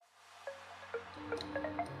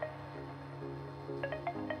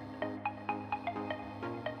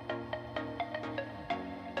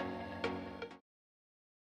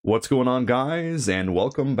What's going on, guys? And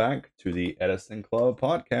welcome back to the Edison Club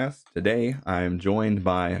podcast. Today, I'm joined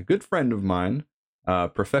by a good friend of mine,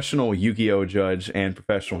 professional Yu-Gi-Oh judge and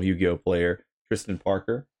professional Yu-Gi-Oh player, Tristian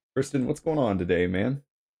Parker. Tristan, what's going on today, man?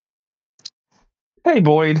 Hey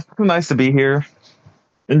Boyd, nice to be here.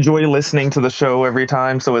 Enjoy listening to the show every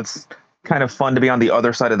time, so it's kind of fun to be on the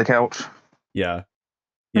other side of the couch. Yeah,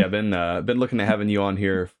 been looking at having you on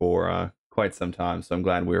here for quite some time, so I'm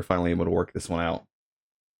glad we were finally able to work this one out.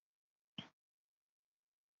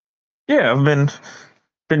 Yeah, I've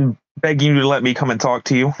been begging you to let me come and talk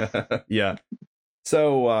to you. Yeah.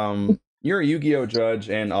 So, you're a Yu-Gi-Oh judge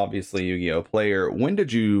and obviously Yu-Gi-Oh player. When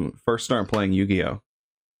did you first start playing Yu-Gi-Oh?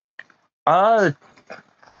 Uh,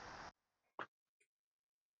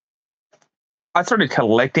 I started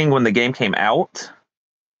collecting when the game came out.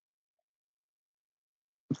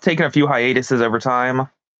 Taking a few hiatuses over time,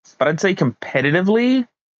 but I'd say competitively,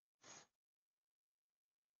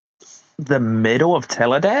 the middle of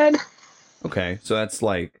Teledad. Okay, so that's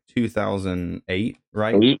like 2008,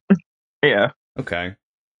 right? Yeah. Okay.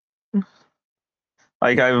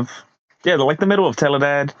 Like like the middle of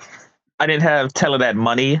Teledad. I didn't have Teledad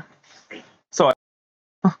money, so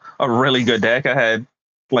a really good deck. I had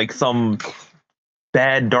like some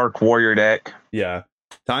bad Dark Warrior deck. Yeah.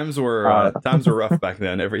 Times were rough back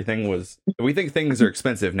then. Everything was. We think things are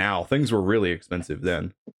expensive now. Things were really expensive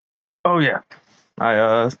then. Oh yeah.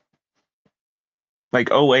 I like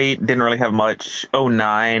 '08 didn't really have much.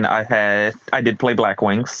 '09 I did play Black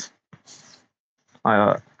Wings.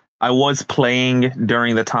 I was playing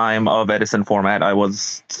during the time of Edison format. I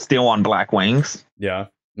was still on Black Wings. Yeah,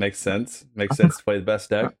 makes sense. Makes sense to play the best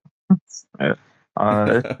deck.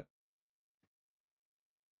 Uh,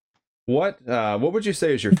 What would you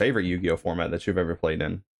say is your favorite Yu-Gi-Oh format that you've ever played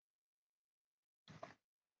in?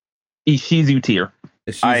 Ishizu tier.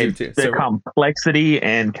 Ishizu The complexity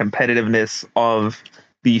and competitiveness of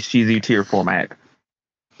the Ishizu tier format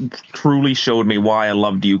truly showed me why I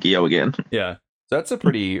loved Yu-Gi-Oh again. Yeah, so that's a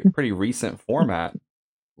pretty recent format.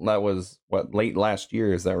 That was what, late last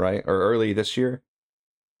year, is that right? Or early this year?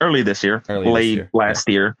 Late last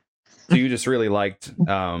year. So you just really liked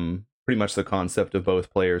pretty much the concept of both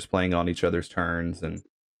players playing on each other's turns and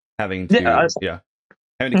having to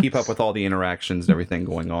having to keep up with all the interactions and everything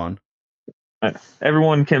going on.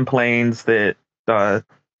 Everyone complains that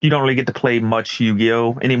you don't really get to play much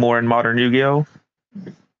Yu-Gi-Oh anymore in modern Yu-Gi-Oh.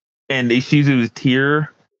 And Ishizu's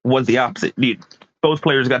tier was the opposite. Dude, both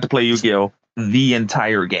players got to play Yu-Gi-Oh the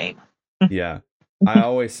entire game. Yeah. I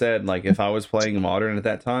always said, like, if I was playing Modern at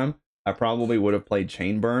that time, I probably would have played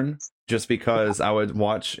Chainburn, just because I would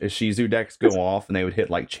watch Ishizu decks go off and they would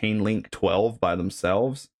hit like Chain Link 12 by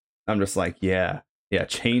themselves. I'm just like, yeah,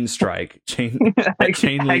 Chain Strike, Chain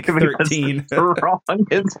Link 13. Wrong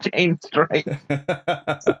is Chain Strike.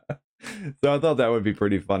 So I thought that would be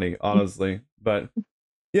pretty funny, honestly. But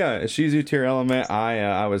yeah, Ishizu tier element,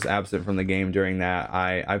 I was absent from the game during that.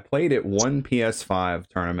 I played at one PS5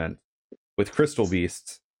 tournament with Crystal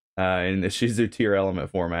Beasts in the Ishizu tier element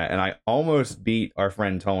format, and I almost beat our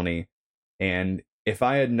friend Tony. And if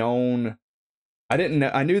I had known, I didn't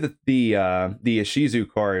know, I knew that the Ishizu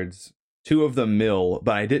cards, two of them mill,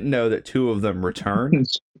 but I didn't know that two of them return.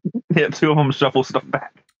 Yeah, two of them shuffle stuff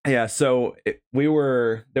back. Yeah, so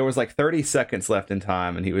there was like 30 seconds left in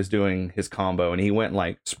time, and he was doing his combo, and he went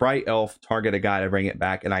like Sprite Elf, target a guy to bring it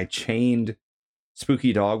back, and I chained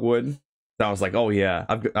Spooky Dogwood. So I was like, oh yeah,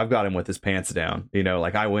 I've got him with his pants down,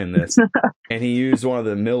 like I win this. And he used one of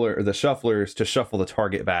the shufflers to shuffle the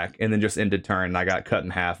target back, and then just ended turn, and I got cut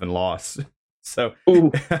in half and lost. So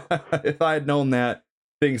if I had known that,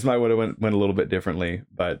 things might would have went a little bit differently,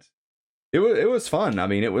 but it was fun. I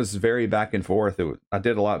mean, it was very back and forth. I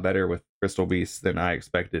did a lot better with Crystal Beasts than I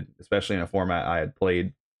expected, especially in a format I had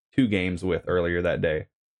played 2 games with earlier that day.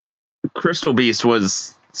 Crystal Beast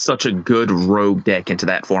was such a good rogue deck into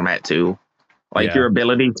that format too. Like your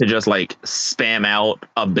ability to just like spam out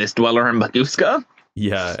Abyss Dweller and Baguska.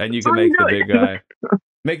 Yeah, and you can make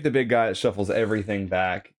the big guy that shuffles everything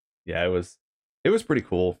back. Yeah, it was pretty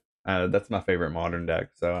cool. That's my favorite modern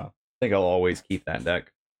deck, so I think I'll always keep that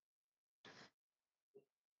deck.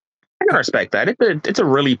 I can respect that. It's a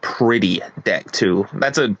really pretty deck too.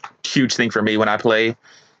 That's a huge thing for me when I play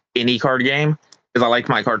any card game, is I like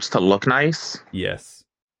my cards to look nice. Yes.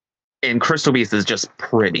 And Crystal Beast is just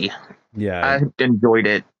pretty. Yeah. I enjoyed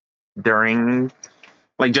it during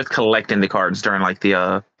like just collecting the cards during like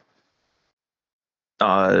the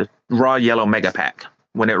Raw Yellow Mega Pack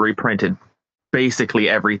when it reprinted basically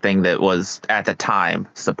everything that was at the time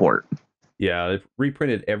support. Yeah, they've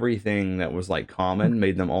reprinted everything that was like common,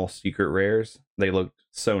 made them all secret rares. They looked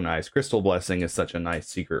so nice. Crystal Blessing is such a nice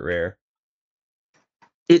secret rare.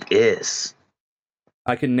 It is.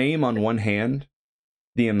 I can name on one hand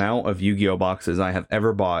the amount of Yu-Gi-Oh boxes I have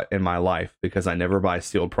ever bought in my life because I never buy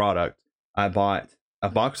sealed product. I bought a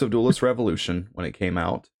box of Duelist Revolution when it came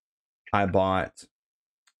out. I bought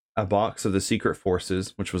a box of the Secret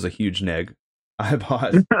Forces, which was a huge neg. I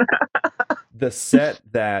bought the set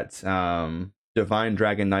that Divine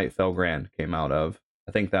Dragon Knight Felgrand came out of.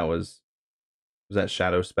 I think that was that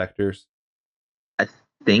Shadow Specters? I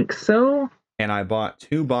think so. And I bought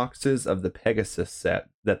 2 boxes of the Pegasus set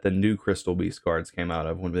that the new Crystal Beast cards came out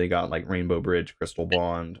of when they got like Rainbow Bridge, Crystal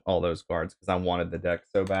Bond, all those cards because I wanted the deck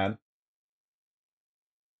so bad.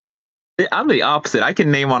 I'm the opposite. I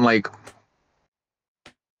can name on like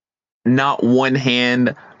not one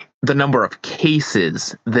hand the number of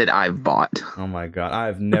cases that I've bought. Oh my god,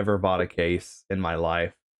 I've never bought a case in my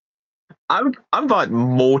life. I've bought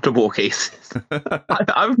multiple cases.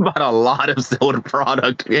 I've bought a lot of sealed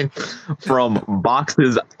product from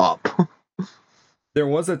boxes up. There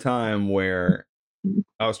was a time where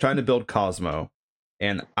I was trying to build Cosmo,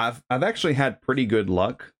 and I've actually had pretty good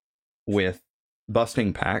luck with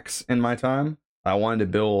busting packs in my time. I wanted to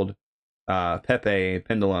build Pepe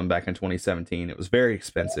Pendulum back in 2017. It was very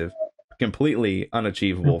expensive, completely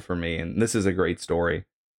unachievable for me, and this is a great story.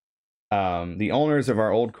 The owners of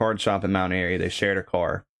our old card shop in Mount Airy, they shared a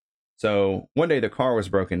car. So one day the car was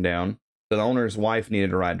broken down. So the owner's wife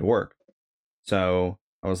needed a ride to work. So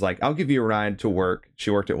I was like, I'll give you a ride to work. She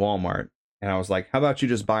worked at Walmart. And I was like, how about you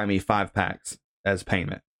just buy me 5 packs as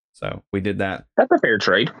payment? So we did that. That's a fair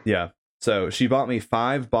trade. Yeah. So she bought me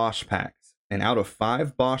 5 Bosch packs. And out of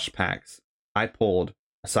 5 Bosch packs, I pulled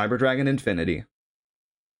a Cyber Dragon Infinity.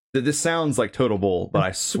 This sounds like total bull, but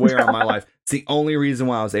I swear on my life, it's the only reason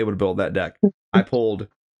why I was able to build that deck. I pulled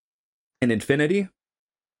an Infinity,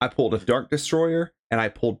 I pulled a Dark Destroyer, and I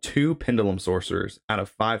pulled 2 Pendulum Sorcerers out of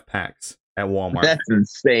 5 packs at Walmart. That's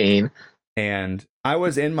insane. And I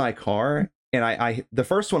was in my car, and I the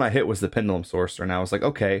first one I hit was the Pendulum Sorcerer, and I was like,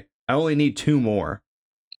 okay, I only need 2 more.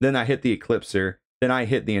 Then I hit the Eclipser, then I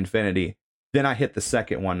hit the Infinity, then I hit the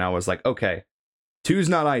second one, and I was like, okay, 2's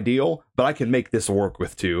not ideal, but I can make this work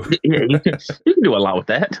with 2. Yeah, you can do a lot with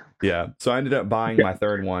that. Yeah, so I ended up buying my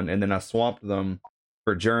third one, and then I swapped them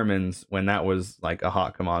for Germans when that was like a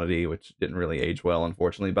hot commodity, which didn't really age well,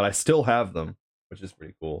 unfortunately. But I still have them, which is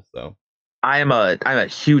pretty cool. So I'm a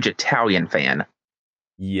huge Italian fan.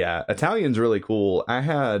 yeah, Italian's really cool. I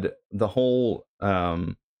had the whole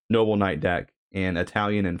Noble Knight deck in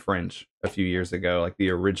Italian and French a few years ago, like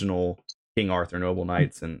the original King Arthur Noble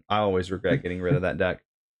Knights, and I always regret getting rid of that deck.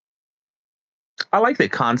 I like the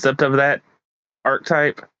concept of that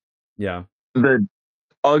archetype. Yeah. The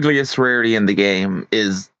ugliest rarity in the game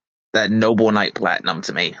is that Noble Knight Platinum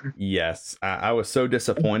to me. Yes. I was so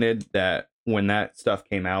disappointed that when that stuff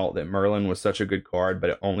came out, that Merlin was such a good card,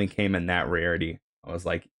 but it only came in that rarity. I was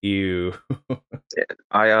like, ew.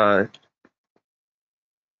 I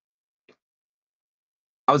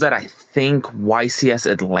was at, I think, YCS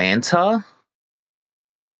Atlanta,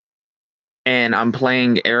 and I'm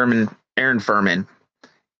playing Aaron Furman,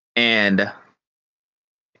 and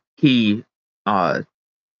he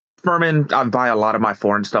Furman I buy a lot of my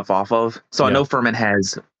foreign stuff off of, so I know Furman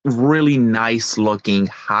has really nice looking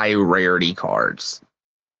high rarity cards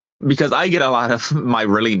because I get a lot of my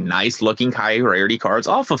really nice looking high rarity cards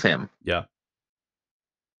off of him. Yeah.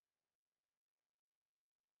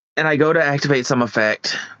 And I go to activate some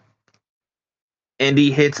effect, and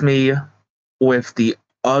he hits me with the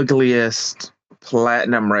ugliest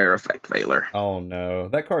platinum rare effect Veiler. Oh no,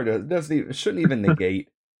 that card doesn't even, shouldn't even negate.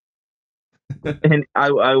 And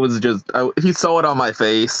I was just, he saw it on my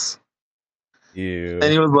face. Ew.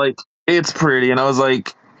 And he was like, it's pretty. And I was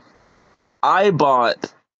like, I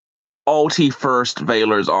bought Alti First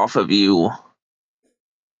Veilers off of you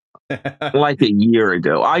like a year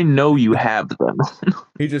ago. I know you have them.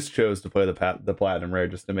 He just chose to play the platinum rare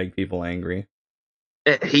just to make people angry.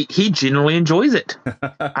 He genuinely enjoys it.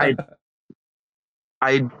 I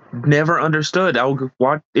never understood. I'll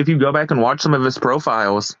watch, if you go back and watch some of his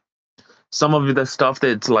profiles, some of the stuff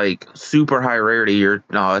that's like super high rarity, your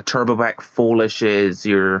Turboback Foolishes,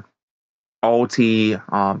 your Alti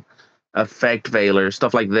Effect Veiler,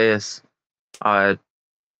 stuff like this.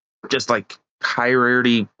 Just like high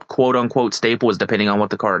rarity, quote unquote, staples, depending on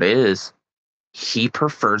what the card is. He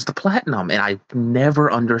prefers the platinum, and I never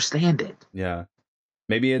understand it. Yeah.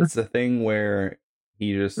 Maybe it's a thing where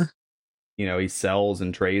he just, he sells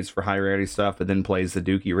and trades for high rarity stuff, but then plays the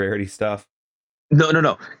Dookie rarity stuff.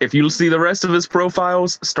 No. If you see the rest of his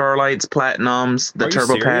profiles, Starlights, Platinums, the Are you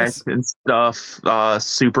Turbo Pack serious? and stuff,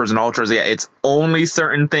 Supers and Ultras, yeah, it's only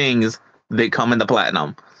certain things that come in the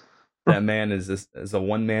Platinum. That man is a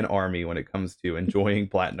one man army when it comes to enjoying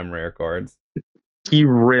platinum rare cards. He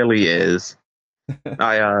really is.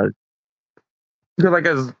 I because like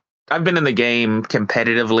as I've been in the game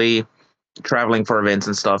competitively, traveling for events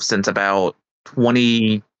and stuff since about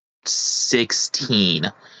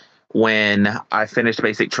 2016 when I finished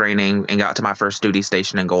basic training and got to my first duty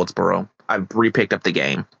station in Goldsboro. I repicked up the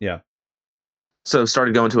game. Yeah. So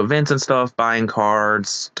started going to events and stuff, buying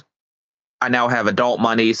cards. I now have adult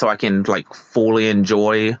money so I can like fully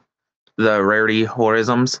enjoy the rarity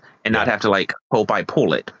horisms and not Yeah. have to like hope I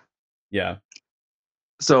pull it. Yeah.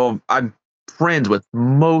 So I'm friends with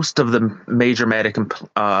most of the major medic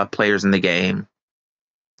players in the game.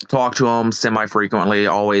 Talk to them semi frequently,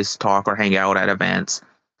 always talk or hang out at events.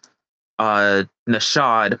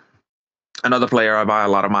 Nashad, another player I buy a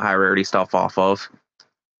lot of my high rarity stuff off of.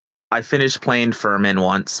 I finished playing Furman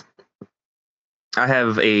once. I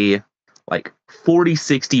have a like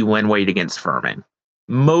 40-60 win weight against Furman.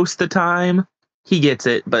 Most of the time, he gets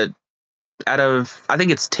it, but out of, I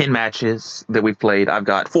think it's 10 matches that we've played, I've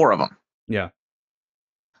got 4 of them. Yeah.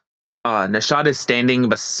 Nashad is standing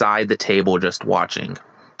beside the table just watching.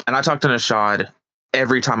 And I talk to Nashad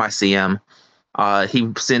every time I see him. He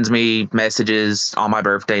sends me messages on my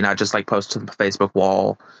birthday, not just like posts to the Facebook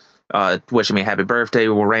wall, wishing me a happy birthday,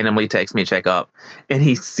 will randomly text me, check up. And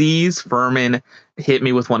he sees Furman hit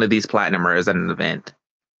me with one of these platinum rares at an event.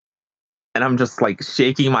 And I'm just like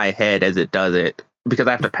shaking my head as it does it because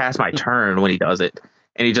I have to pass my turn when he does it.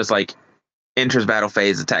 And he just like enters battle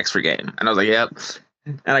phase, attacks for game. And I was like, yep.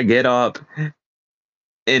 And I get up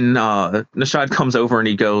and Nashad comes over and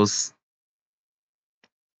he goes,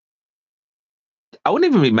 I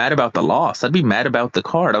wouldn't even be mad about the loss. I'd be mad about the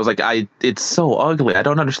card. I was like, it's so ugly. I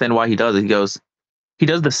don't understand why he does it. He goes, he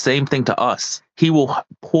does the same thing to us. He will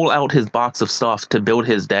pull out his box of stuff to build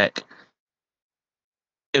his deck.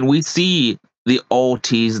 And we see the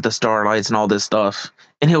ulties, the starlights, and all this stuff.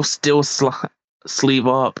 And he'll still sleeve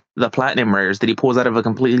up the platinum rares that he pulls out of a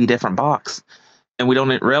completely different box. And we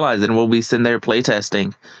don't realize it. And we'll be sitting there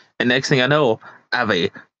playtesting. And next thing I know, I have a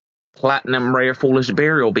platinum rare foolish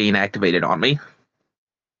burial being activated on me.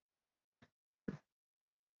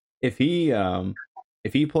 If he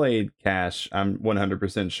played Cash, I'm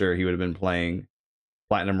 100% sure he would have been playing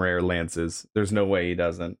platinum rare lances. There's no way he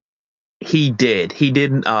doesn't. He did. He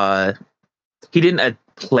didn't. He didn't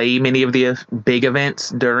play many of the big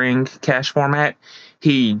events during Cash format.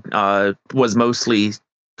 He was mostly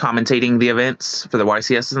commentating the events for the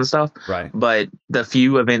YCS and stuff. Right. But the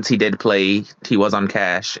few events he did play, he was on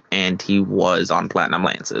Cash and he was on Platinum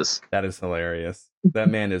Lances. That is hilarious.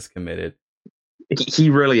 That man is committed. He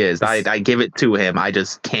really is. I give it to him. I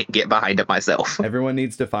just can't get behind it myself. Everyone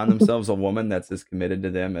needs to find themselves a woman that's as committed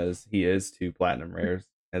to them as he is to platinum rares,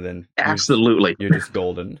 and then Absolutely, you're just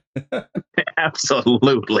golden.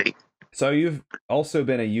 Absolutely. So you've also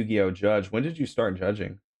been a Yu-Gi-Oh judge. When did you start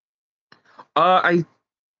judging? I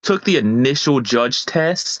took the initial judge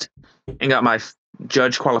test and got my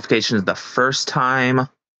judge qualifications the first time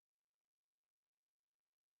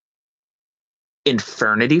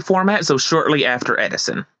Infernity format, so shortly after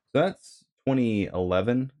Edison. That's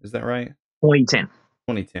 2011, is that right? 2010.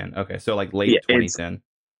 2010. Okay, so like late 2010.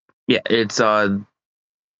 It's a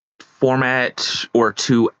format or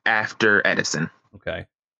 2 after Edison. Okay.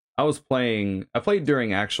 I played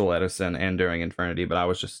during actual Edison and during Infernity, but I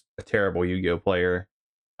was just a terrible Yu-Gi-Oh player.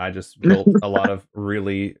 I just built a lot of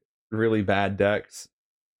really, really bad decks.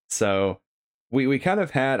 So we kind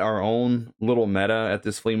of had our own little meta at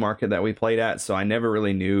this flea market that we played at, so I never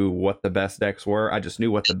really knew what the best decks were. I just knew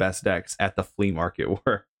what the best decks at the flea market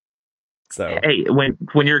were. So hey, when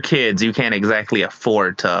you're kids, you can't exactly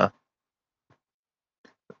afford to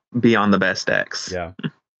be on the best decks.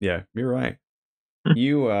 Yeah, you're right.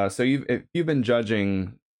 So you've been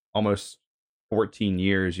judging almost 14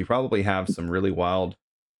 years. You probably have some really wild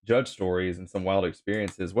judge stories and some wild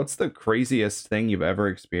experiences. What's the craziest thing you've ever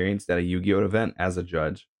experienced at a Yu-Gi-Oh event as a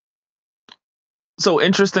judge? So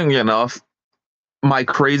interestingly enough, my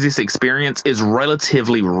craziest experience is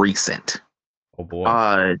relatively recent. Oh boy.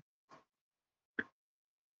 I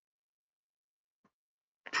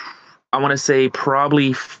want to say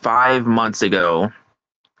probably 5 months ago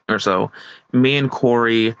or so, me and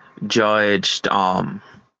Corey judged the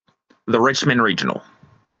Richmond Regional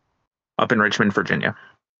up in Richmond, Virginia.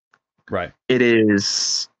 Right.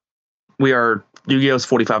 We are Yu-Gi-Oh's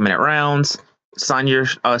 45-minute rounds. Sign your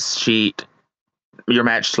sheet, your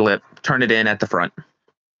match slip, turn it in at the front.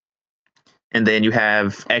 and then you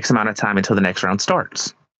have X amount of time until the next round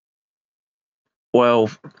starts.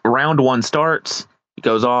 Well, round 1 starts, it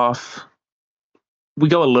goes off. We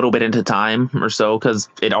go a little bit into time or so because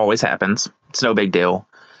it always happens. It's no big deal.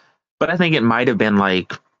 But I think it might have been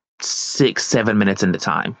like 6-7 minutes into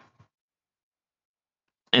time.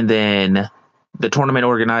 And then the tournament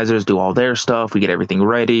organizers do all their stuff. We get everything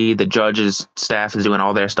ready. The judges' staff is doing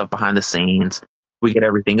all their stuff behind the scenes. We get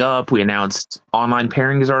everything up. We announced online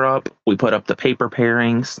pairings are up. We put up the paper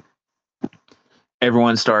pairings.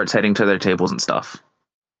 Everyone starts heading to their tables and stuff.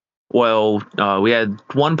 Well, we had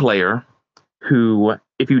one player who,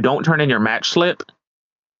 if you don't turn in your match slip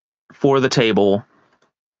for the table,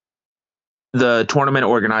 the tournament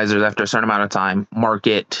organizers, after a certain amount of time, mark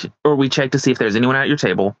it, or we check to see if there's anyone at your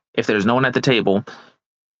table. If there's no one at the table,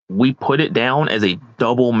 we put it down as a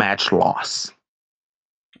double match loss.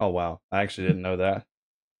 Oh, wow. I actually didn't know that.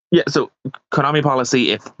 Yeah, so Konami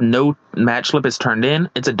policy, if no match slip is turned in,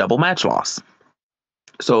 it's a double match loss.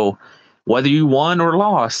 So whether you won or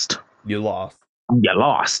lost, you lost. You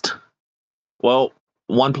lost. Well,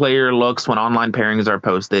 one player looks when online pairings are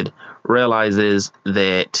posted, realizes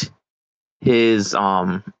that his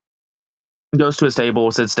goes to his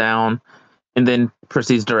table, sits down, and then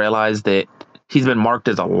proceeds to realize that he's been marked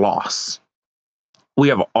as a loss. We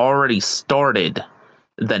have already started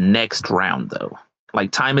the next round, though.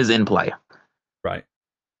 Like, time is in play. Right.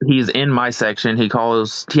 He's in my section. He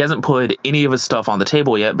hasn't put any of his stuff on the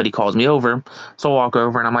table yet, but he calls me over. So I walk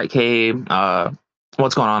over and I'm like, hey,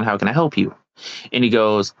 what's going on? How can I help you? And he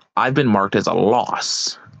goes, I've been marked as a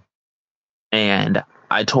loss. And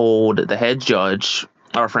I told the head judge,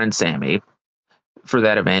 our friend Sammy, for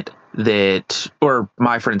that event, or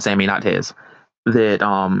my friend Sammy, not his, that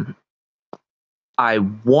I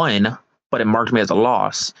won, but it marked me as a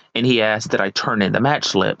loss. And he asked that I turn in the match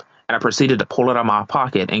slip. And I proceeded to pull it out of my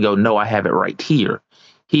pocket and go, no, I have it right here.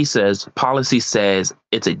 He says, policy says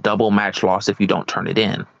it's a double match loss if you don't turn it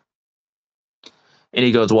in. And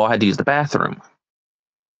he goes, well, I had to use the bathroom.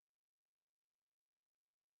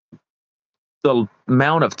 The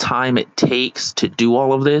amount of time it takes to do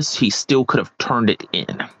all of this, he still could have turned it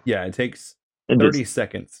in. Yeah, it takes 30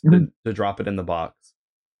 seconds to drop it in the box.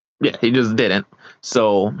 Yeah, he just didn't.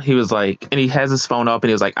 So he was like, and he has his phone up and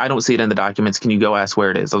he was like, I don't see it in the documents. Can you go ask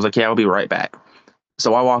where it is? I was like, yeah, I'll be right back.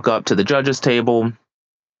 So I walk up to the judge's table,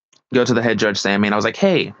 go to the head judge, Sammy, and I was like,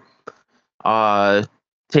 hey,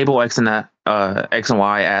 table X and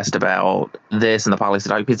Y asked about this in the policy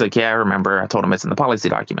document. He's like, yeah, I remember. I told him it's in the policy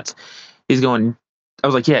documents. He's going, I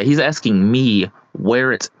was like, yeah, he's asking me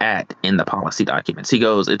where it's at in the policy documents. He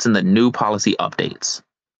goes, it's in the new policy updates.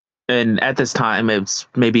 And at this time, it's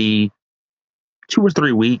maybe 2 or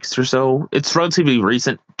 3 weeks or so. It's relatively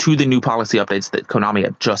recent to the new policy updates that Konami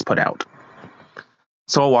had just put out.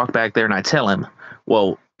 So I walk back there and I tell him,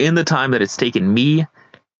 well, in the time that it's taken me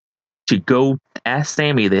to go ask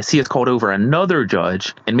Sammy this, he has called over another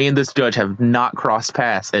judge, and me and this judge have not crossed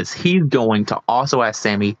paths, as he's going to also ask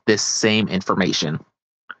Sammy this same information.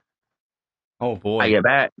 Oh boy. I get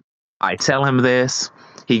back, I tell him this.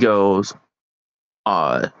 He goes,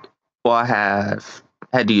 well, I have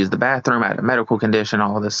had to use the bathroom, I had a medical condition,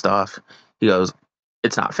 all this stuff. He goes,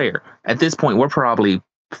 it's not fair. At this point, we're probably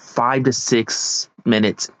 5 to 6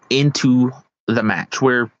 minutes into the match.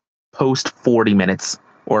 We're post 40 minutes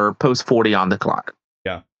or post 40 on the clock.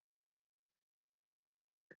 Yeah.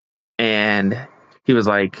 And he was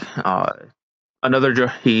like, another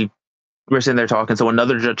judge, we're sitting there talking. So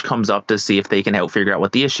another judge comes up to see if they can help figure out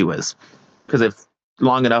what the issue is. Because if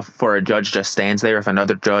long enough for a judge just stands there, if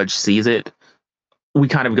another judge sees it, we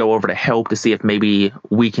kind of go over to help to see if maybe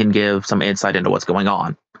we can give some insight into what's going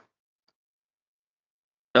on.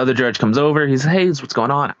 The other judge comes over. He's, hey, what's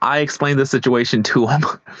going on? I explained the situation to him.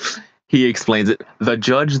 He explains it. The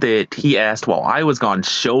judge that he asked while I was gone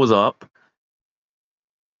shows up,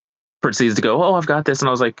 proceeds to go, oh, I've got this. And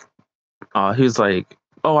I was like, he was like,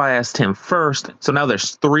 oh, I asked him first. So now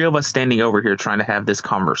there's 3 of us standing over here trying to have this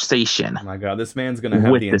conversation. Oh my God, this man's going to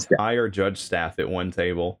have the entire judge staff at one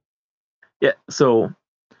table. Yeah, so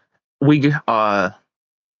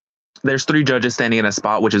there's 3 judges standing in a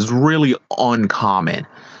spot, which is really uncommon.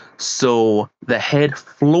 So the head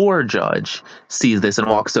floor judge sees this and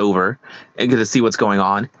walks over and gets to see what's going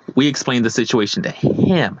on. We explain the situation to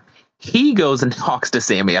him. He goes and talks to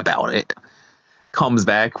Sammy about it. Comes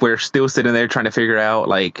back. We're still sitting there trying to figure out,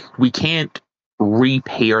 like, we can't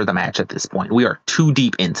repair the match at this point. We are too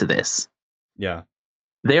deep into this. Yeah.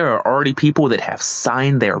 There are already people that have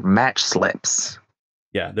signed their match slips.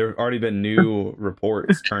 Yeah, there have already been new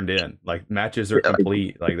reports turned in. Like, matches are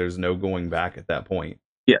complete. Like, there's no going back at that point.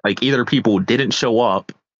 Yeah, like, either people didn't show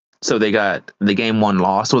up So they got the game one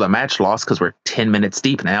lost or the match lost because we're 10 minutes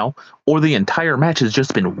deep now, or the entire match has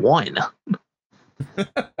just been won.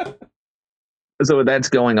 So that's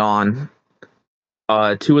going on.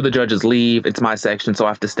 Two of the judges leave. It's my section, so I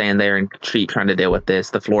have to stand there and keep trying to deal with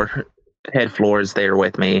this. The head floor is there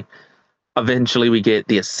with me. Eventually, we get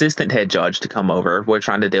the assistant head judge to come over. We're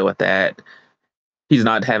trying to deal with that. He's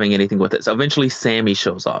not having anything with it. So eventually, Sammy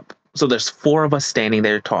shows up. So there's four of us standing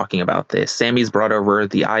there talking about this. Sammy's brought over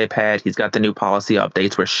the iPad. He's got the new policy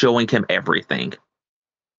updates. We're showing him everything.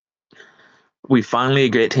 We finally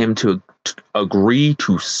get him to agree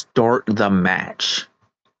to start the match.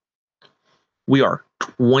 We are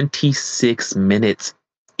 26 minutes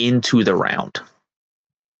into the round.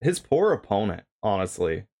 His poor opponent,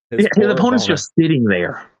 honestly. His opponent's just sitting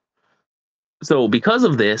there. So because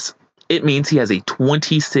of this, it means he has a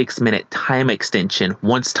 26-minute time extension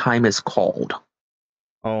once time is called.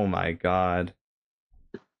 Oh my God.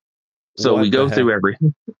 So we go through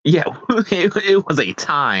everything. Yeah, it was a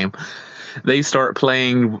time. They start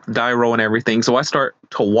playing die roll and everything. So I start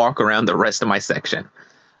to walk around the rest of my section.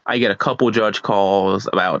 I get a couple judge calls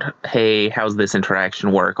about, hey, how's this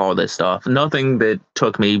interaction work? All this stuff. Nothing that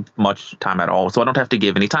took me much time at all. So I don't have to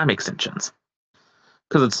give any time extensions.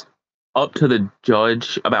 Because it's up to the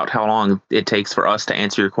judge about how long it takes for us to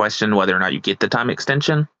answer your question, whether or not you get the time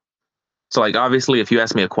extension. So, like, obviously, if you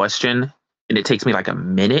ask me a question and it takes me like a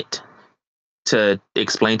minute to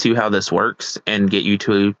explain to you how this works and get you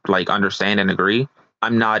to like understand and agree,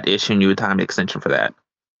 I'm not issuing you a time extension for that.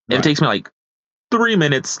 Right. If it takes me like 3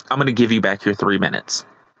 minutes, I'm going to give you back your 3 minutes.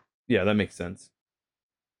 Yeah, that makes sense.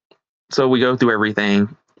 So we go through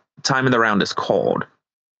everything. Time in the round is called.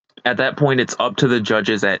 At that point, it's up to the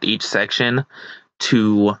judges at each section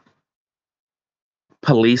to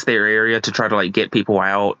police their area to try to like get people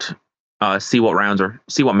out, see what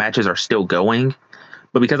matches are still going.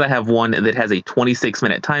 But because I have one that has a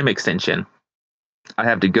 26-minute time extension, I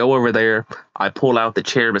have to go over there. I pull out the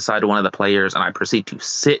chair beside one of the players and I proceed to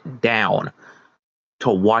sit down to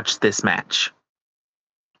watch this match.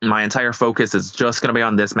 My entire focus is just going to be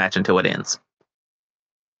on this match until it ends.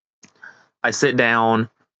 I sit down,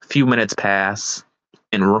 a few minutes pass,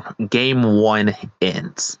 and game one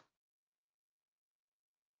ends.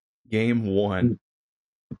 Game one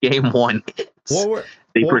ends.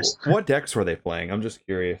 What decks were they playing? I'm just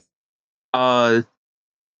curious.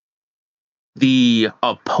 The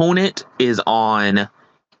opponent is on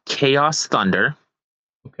Chaos Thunder.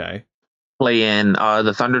 Okay. Playing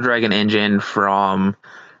the Thunder Dragon engine from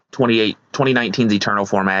 2019's Eternal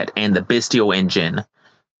format and the Bestial engine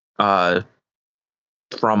from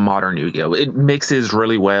Modern Yu-Gi-Oh! It mixes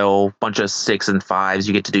really well. Bunch of 6 and 5s.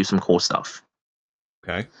 You get to do some cool stuff.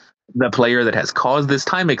 Okay. The player that has caused this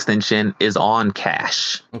time extension is on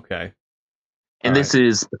Cash. Okay. And this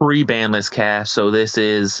is pre-banless Cash, so this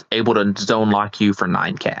is able to zone lock you for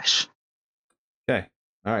 9 cash. Okay.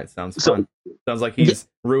 All right. Sounds fun. Sounds like he's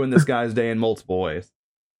ruined this guy's day in multiple ways.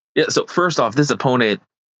 Yeah. So first off, his opponent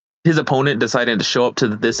decided to show up to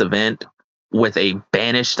this event with a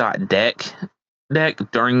banished.deck deck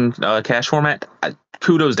during Cash format.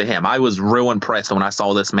 Kudos to him. I was real impressed when I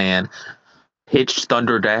saw this man pitch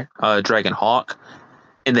Thunder Dragon Hawk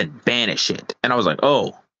and then banish it, and I was like,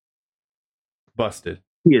 oh. Busted.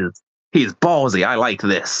 He's ballsy. I like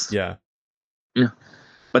this. Yeah.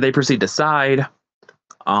 But they proceed to side.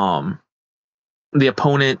 The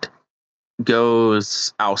opponent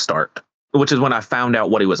goes, I'll start, which is when I found out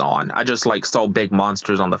what he was on. I just like saw big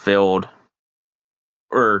monsters on the field,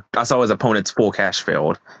 or I saw his opponent's full cash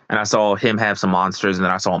field, and I saw him have some monsters, and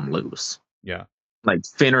then I saw him lose. Yeah. Like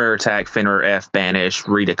Finner attack, Finner F, banish,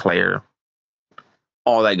 redeclare,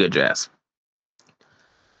 all that good jazz.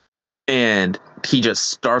 And he just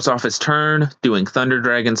starts off his turn doing Thunder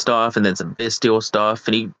Dragon stuff and then some Bestial stuff,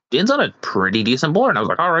 and he ends on a pretty decent board. And I was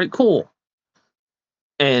like, all right, cool.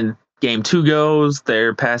 And game 2 goes,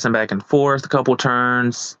 they're passing back and forth a couple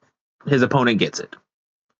turns. His opponent gets it.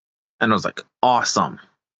 And I was like, awesome.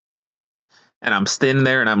 And I'm standing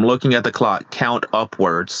there and I'm looking at the clock, count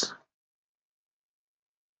upwards.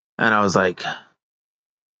 And I was like,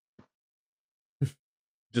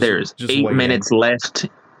 there's 8 minutes left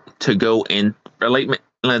to go in, or 8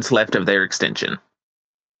 minutes left of their extension.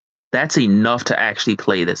 That's enough to actually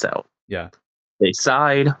play this out. Yeah. They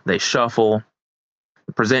side, they shuffle,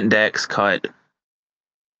 present decks, cut.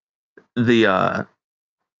 The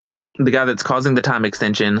guy that's causing the time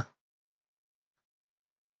extension,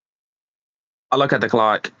 I look at the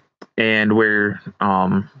clock and we're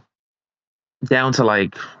down to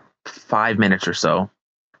like 5 minutes or so.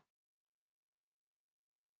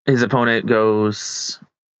 His opponent goes,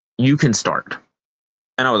 you can start.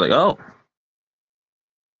 And I was like, oh,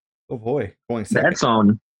 Oh boy, going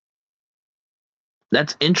second.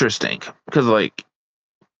 That's interesting because like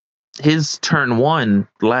his turn one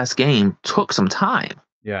last game took some time.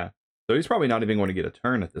 Yeah. So he's probably not even going to get a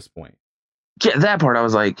turn at this point. Yeah, that part I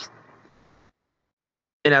was like,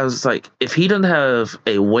 and I was like, if he doesn't have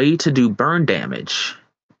a way to do burn damage,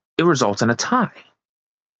 it results in a tie.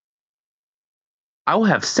 I will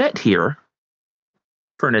have sat here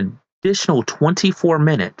for an additional 24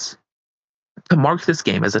 minutes to mark this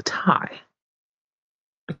game as a tie.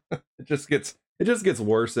 It just gets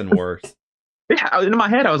worse and worse. Yeah, in my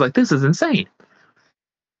head, I was like, this is insane.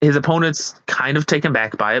 His opponent's kind of taken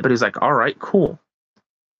back by it, but he's like, all right, cool.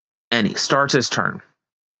 And he starts his turn.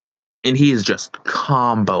 And he is just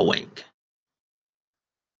comboing.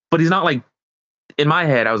 But he's not like, in my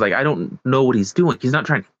head, I was like, I don't know what he's doing. He's not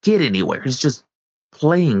trying to get anywhere. He's just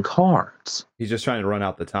playing cards. He's just trying to run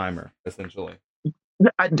out the timer, essentially.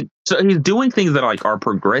 So he's doing things that like are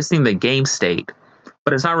progressing the game state,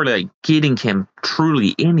 but it's not really like getting him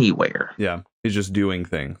truly anywhere. Yeah, he's just doing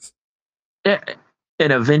things. And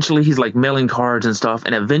eventually he's like milling cards and stuff,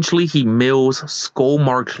 and eventually he mills Skull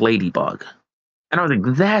Marked Ladybug. And I was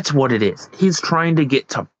like, that's what it is. He's trying to get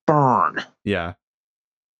to burn. Yeah.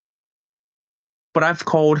 But I've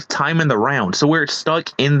called time in the round, so we're stuck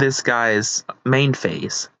in this guy's main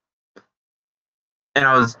phase. And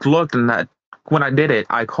I was looking at, when I did it,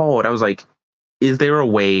 I called, I was like, is there a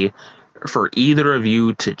way for either of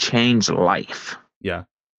you to change life? Yeah.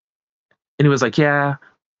 And he was like, yeah,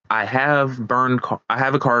 I have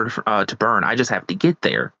a card to burn. I just have to get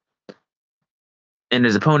there. And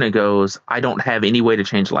his opponent goes, I don't have any way to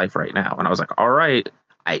change life right now. And I was like, all right,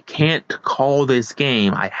 I can't call this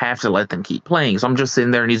game. I have to let them keep playing. So I'm just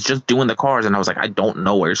sitting there and he's just doing the cards. And I was like, I don't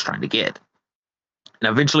know where he's trying to get. And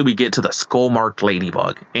eventually we get to the Skull Marked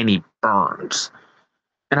Ladybug and he burns.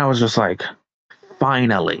 And I was just like,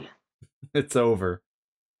 finally. It's over.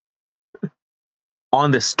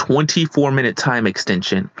 On this 24-minute time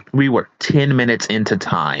extension, we were 10 minutes into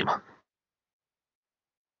time.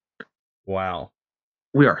 Wow.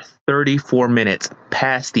 We are 34 minutes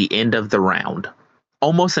past the end of the round.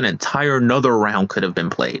 Almost an entire another round could have been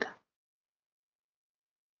played.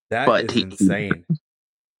 But is insane.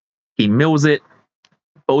 He mills it.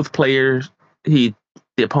 Both players, the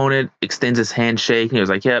opponent extends his handshake. He was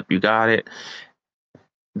like, yep, you got it.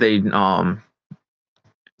 They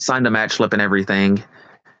signed a match slip and everything.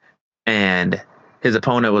 And his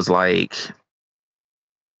opponent was like,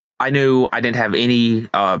 I knew I didn't have any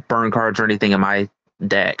burn cards or anything in my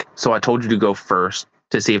deck. So I told you to go first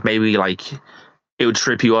to see if maybe like it would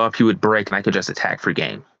trip you up, you would break, and I could just attack for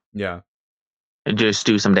game. Yeah. And just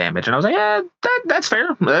do some damage. And I was like, yeah, that's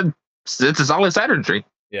fair. It's a solid strategy.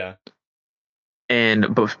 Yeah.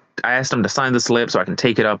 And but I asked him to sign the slip so I can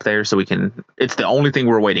take it up there so we can. It's the only thing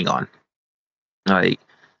we're waiting on. Like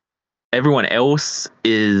everyone else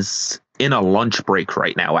is in a lunch break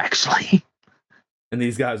right now, actually. And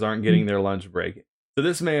these guys aren't getting their lunch break. So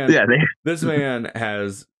this man, this man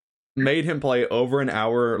has made him play over an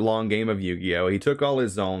hour-long game of Yu-Gi-Oh! He took all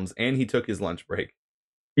his zones and he took his lunch break.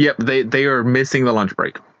 Yep, they are missing the lunch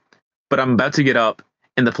break. But I'm about to get up,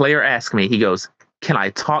 and the player asked me, he goes, can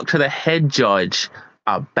I talk to the head judge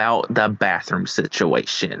about the bathroom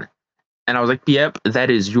situation? And I was like, yep, that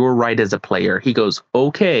is your right as a player. He goes,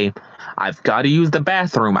 okay, I've got to use the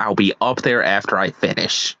bathroom. I'll be up there after I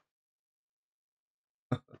finish.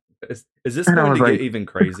 Is this going to get even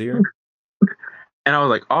crazier? And I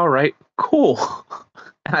was like, all right, cool.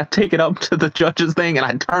 And I take it up to the judge's thing and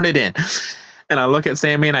I turn it in. And I look at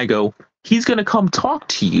Sammy and I go, he's going to come talk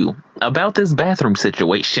to you about this bathroom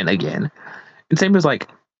situation again. And Sammy's like,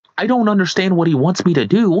 I don't understand what he wants me to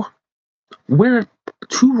do. We're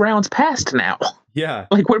 2 rounds past now. Yeah.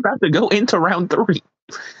 Like, we're about to go into round 3. And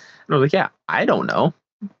I was like, yeah, I don't know.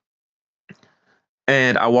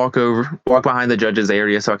 And I walk behind the judge's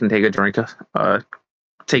area so I can take a drink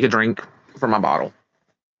from my bottle.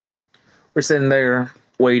 We're sitting there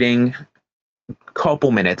waiting a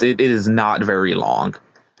couple minutes. It is not very long.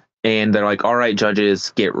 And they're like, all right,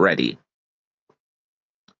 judges, get ready.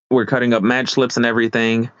 We're cutting up match slips and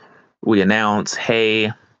everything. We announce,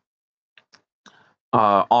 hey,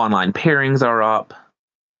 online pairings are up.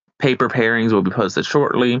 Paper pairings will be posted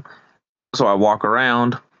shortly. So I walk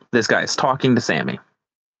around. This guy is talking to Sammy.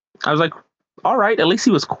 I was like, all right, at least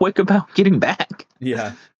he was quick about getting back.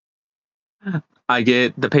 Yeah. I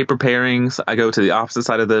get the paper pairings. I go to the opposite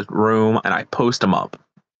side of the room and I post them up.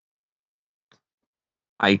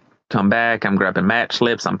 I come back. I'm grabbing match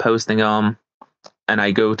slips. I'm posting them. And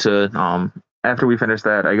I go to, after we finish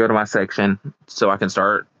that, I go to my section so I can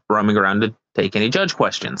start roaming around take any judge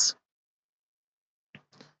questions.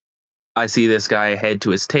 I see this guy head to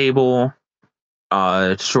his table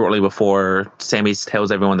shortly before Sammy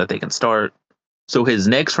tells everyone that they can start. So his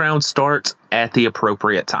next round starts at the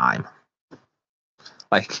appropriate time.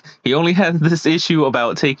 Like, he only had this issue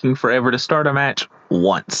about taking forever to start a match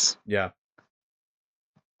once. Yeah.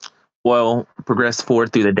 Well, progress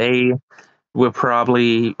forward through the day.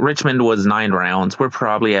 Richmond was 9 rounds. We're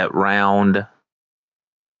probably at round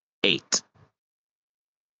 8.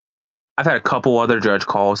 I've had a couple other judge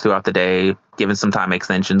calls throughout the day, given some time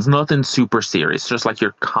extensions. Nothing super serious, just like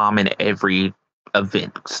your common every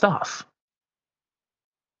event stuff.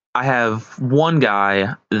 I have one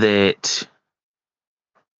guy that,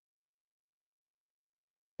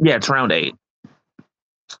 yeah, it's round 8.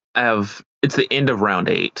 It's the end of round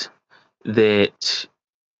 8 that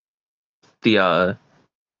it's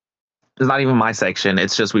not even my section.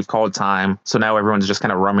 It's just we've called time, so now everyone's just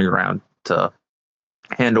kind of roaming around to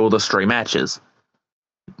handle the stray matches.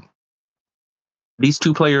 These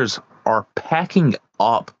 2 players are packing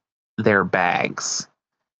up their bags,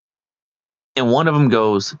 and one of them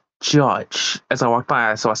goes, "Judge." As I walked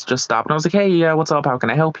by, so I just stopped and I was like, "Hey, yeah, what's up? How can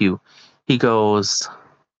I help you?" He goes,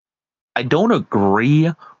 "I don't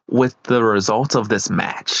agree with the results of this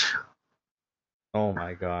match." Oh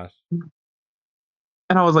my gosh.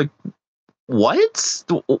 And I was like, "What?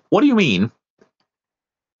 What do you mean?"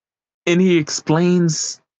 And he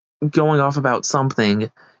explains, going off about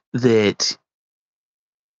something that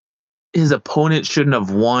his opponent shouldn't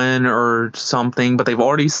have won or something, but they've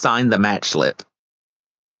already signed the match slip.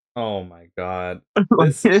 Oh my god.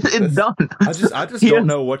 It's done. I just don't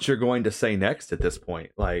know what you're going to say next at this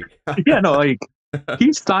point. Like, yeah, no, like,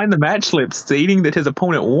 he signed the match slip stating that his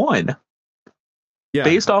opponent won. Yeah.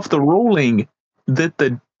 Based off the ruling that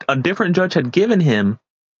a different judge had given him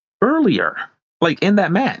earlier, like in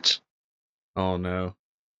that match. Oh no.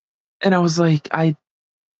 And I was like,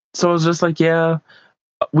 so I was just like, yeah,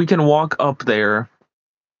 we can walk up there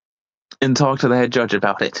and talk to the head judge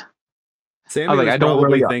about it. Sammy was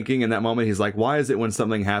probably thinking in that moment, he's like, why is it when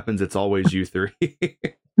something happens, it's always you 3?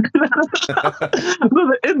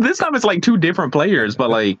 This time it's like 2 different players, but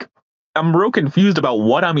like, I'm real confused about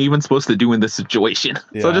what I'm even supposed to do in this situation.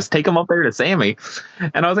 Yeah. So I just take him up there to Sammy.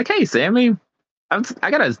 And I was like, "Hey, Sammy,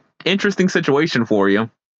 I got an interesting situation for you."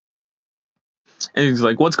 And he's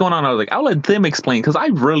like, "What's going on?" I was like, "I'll let them explain because I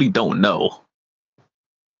really don't know."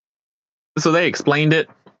 So they explained it.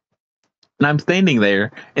 And I'm standing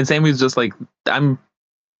there and Sammy's just like,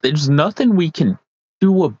 there's nothing we can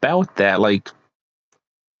do about that. Like,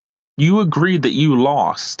 you agreed that you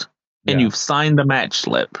lost. And you've signed the match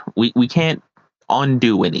slip. We can't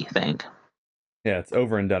undo anything. Yeah, it's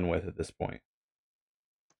over and done with at this point.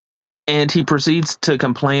 And he proceeds to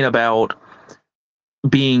complain about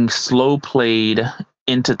being slow played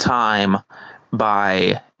into time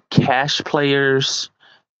by cash players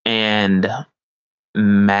and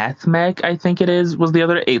MathMech, I think it was the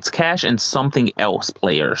other. It's cash and something else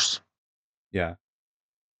players. Yeah.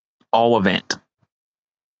 All event.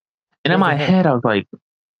 And in my head, I was like,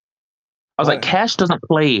 Cash doesn't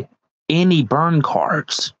play any burn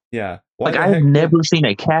cards. Yeah. Like, I've never seen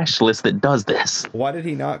a Cash list that does this. Why did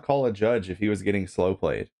he not call a judge if he was getting slow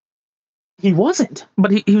played? He wasn't, but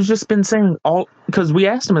he's just been saying all, because we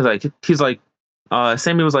asked him, he's like,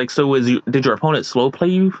 Sammy was like, "So did your opponent slow play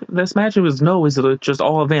you this match?" It was, "No, is it just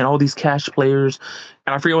all event, all these cash players?"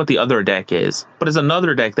 And I forget what the other deck is, but it's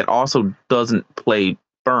another deck that also doesn't play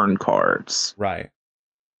burn cards. Right.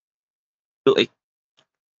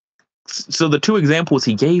 So the 2 examples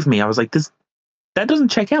he gave me, I was like, that doesn't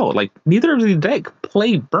check out. Like, neither of the deck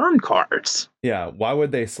play burn cards. Yeah, why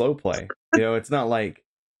would they slow play? It's not like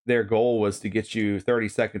their goal was to get you 30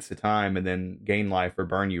 seconds to time and then gain life or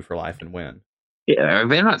burn you for life and win. Yeah,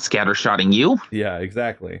 they're not scattershotting you. Yeah,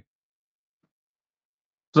 exactly.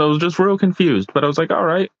 So I was just real confused, but I was like, all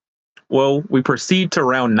right. Well, we proceed to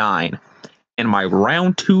round 9, and my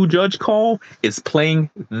round 2 judge call is playing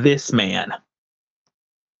this man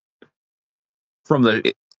from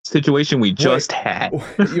the situation we just had.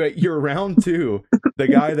 You're round 2. The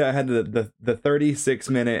guy that had the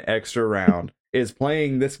 36-minute extra round is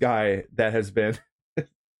playing this guy that has been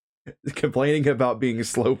complaining about being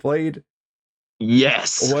slow played.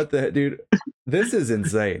 Yes. What the dude? This is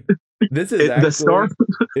insane. This is actually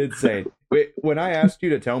insane. Wait, when I asked you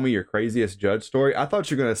to tell me your craziest judge story, I thought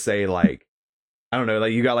you were gonna say, like, I don't know,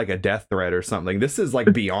 like you got like a death threat or something. This is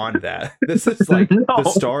like beyond that. This is like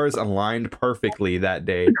the stars aligned perfectly that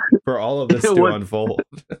day for all of this to unfold.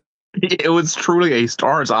 It was truly a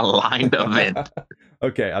stars aligned event.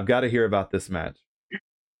 Okay, I've got to hear about this match.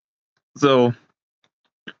 So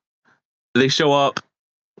They show up.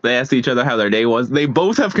 They ask each other how their day was. They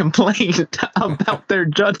both have complained about their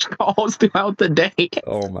judge calls throughout the day.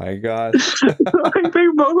 Oh my gosh. Like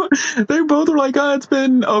they both were like, "Oh, it's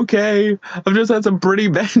been okay. I've just had some pretty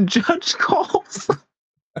bad judge calls."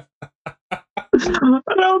 And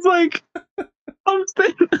I was like, I'm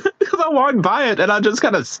thinking, because I walked by it and I just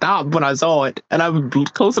kind of stopped when I saw it, and I'm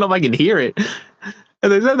close enough I can hear it.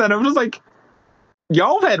 And they said that, I was just like,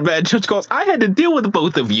 y'all had bad judge calls. I had to deal with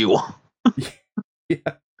both of you. Yeah.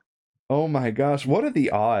 Oh my gosh. What are the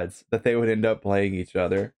odds that they would end up playing each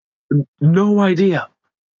other? No idea.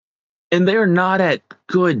 And they're not at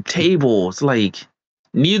good tables. Like,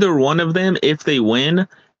 neither one of them, if they win,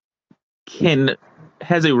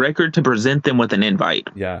 has a record to present them with an invite.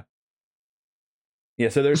 Yeah. Yeah,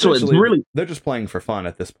 so they're So it's really, they're just playing for fun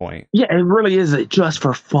at this point. yeah, it really is a just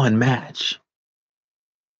for fun match.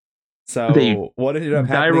 So what ended up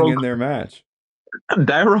happening in their match?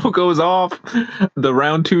 Die roll goes off. The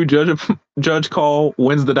round 2 judge call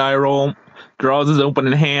wins the die roll. Draws his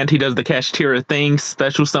opening hand. He does the Kashtira thing.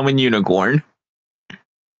 Special summon unicorn.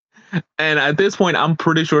 And at this point, I'm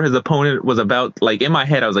pretty sure his opponent was about, like, in my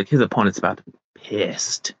head, I was like, his opponent's about to be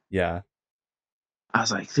pissed. Yeah. I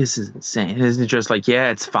was like, this is insane. This is just like,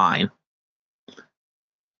 yeah, it's fine.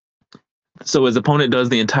 So his opponent does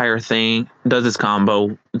the entire thing, does his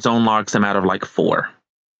combo, zone locks him out of like 4.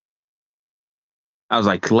 I was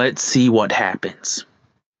like, let's see what happens.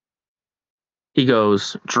 He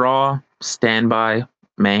goes, draw, standby,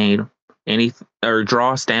 main,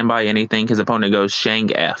 draw, standby, anything. His opponent goes,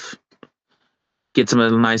 Shang F. Gets him a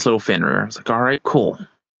nice little Fenrir. I was like, all right, cool.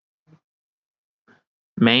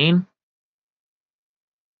 Main.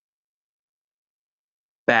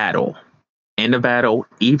 Battle. End of battle,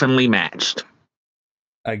 evenly matched.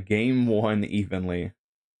 A game won evenly.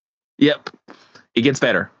 Yep. It gets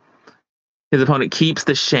better. His opponent keeps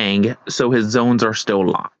the Shang, so his zones are still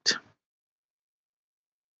locked.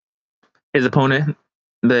 His opponent,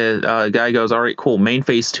 the guy goes, all right, cool. Main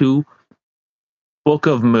phase 2, Book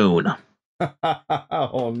of Moon.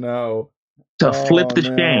 Oh no. To flip the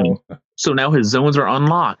Shang. So now his zones are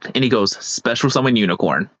unlocked. And he goes, special summon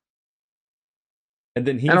unicorn. And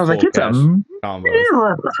then I was like, it's a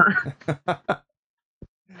mirror.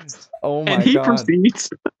 Oh my god. And he proceeds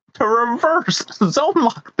to reverse zone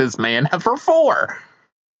lock this man for 4.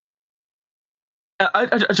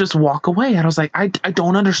 I just walk away, and I was like, I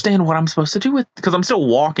don't understand what I'm supposed to do with, because I'm still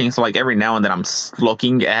walking, so like every now and then I'm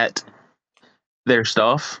looking at their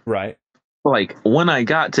stuff. Right. Like when I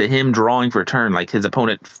got to him drawing for turn, like his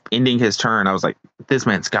opponent ending his turn, I was like, this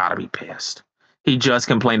man's gotta be pissed. He just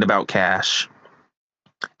complained about cash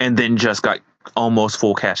and then just got almost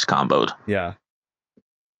full cash comboed. Yeah.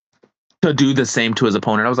 To do the same to his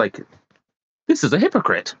opponent. I was like, this is a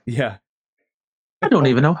hypocrite. Yeah. I don't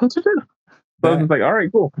even know how to do it. So I was like, all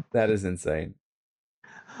right, cool. That is insane.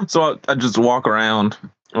 So I just walk around,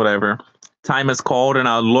 whatever. Time is called, and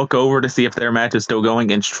I'll look over to see if their match is still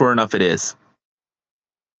going, and sure enough, it is.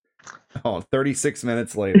 Oh, 36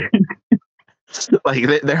 minutes later.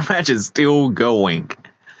 Like, their match is still going.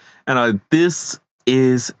 And this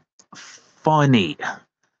is funny.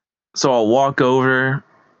 So I'll walk over,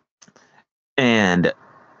 and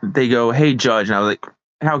they go, hey, Judge. And I was like,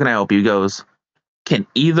 how can I help you? He goes, can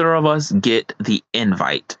either of us get the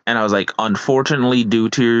invite? And I was like, unfortunately, due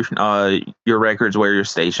to your records where you're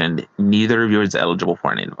stationed, neither of you is eligible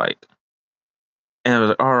for an invite. And I was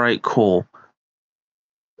like, all right, cool.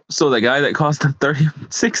 So the guy that cost a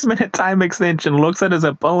 36-minute time extension looks at his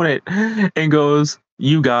opponent and goes,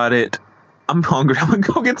 you got it. I'm hungry. I'm going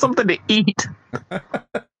to go get something to eat.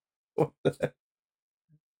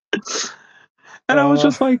 And I was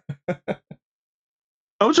just like,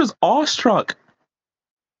 I was just awestruck.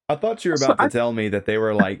 I thought you were about to tell me that they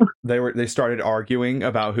were like, they started arguing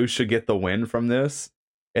about who should get the win from this.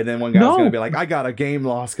 And then one guy was going to be like, I got a game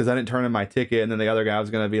loss because I didn't turn in my ticket. And then the other guy was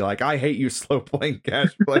going to be like, I hate you slow playing cash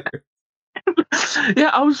players. Yeah,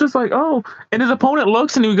 I was just like, oh. And his opponent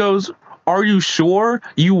looks and he goes, are you sure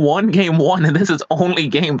you won game 1 and this is only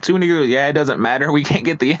game 2? And he goes, yeah, it doesn't matter. We can't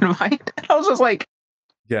get the invite. And I was just like,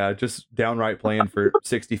 yeah, just downright playing for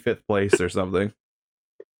 65th place or something.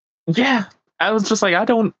 Yeah. I was just like,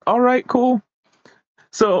 all right, cool.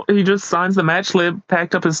 So he just signs the match slip,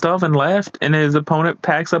 packed up his stuff, and left. And his opponent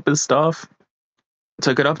packs up his stuff,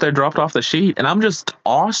 took it up there, dropped off the sheet. And I'm just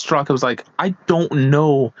awestruck. I was like, I don't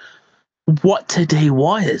know what today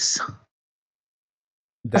was.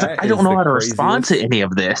 I don't know how to respond to any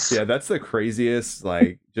of this. Yeah, that's the craziest,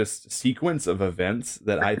 like, just sequence of events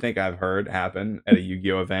that I think I've heard happen at a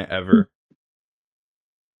Yu-Gi-Oh event ever.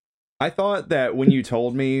 I thought that when you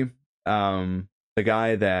told me the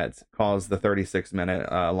guy that caused the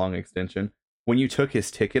 36-minute long extension, when you took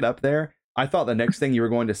his ticket up there, I thought the next thing you were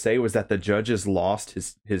going to say was that the judges lost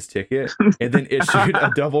his ticket and then issued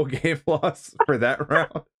a double game loss for that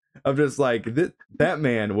round. I'm just like, that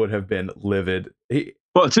man would have been livid.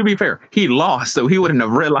 Well, to be fair, he lost, so he wouldn't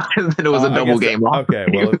have realized that it was a double game loss. Okay,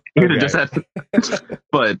 well, he would have just had.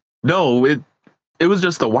 But no, it was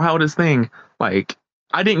just the wildest thing. Like,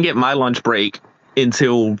 I didn't get my lunch break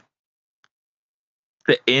until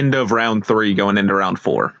the end of round 3, going into round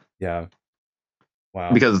 4. Yeah.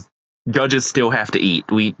 Wow. Because judges still have to eat.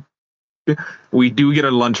 We do get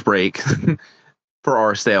a lunch break for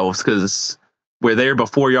ourselves because we're there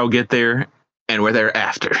before y'all get there and we're there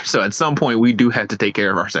after. So at some point we do have to take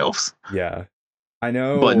care of ourselves. Yeah. I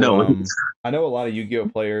know. But no, I know a lot of Yu-Gi-Oh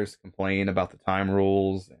players complain about the time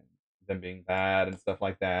rules and them being bad and stuff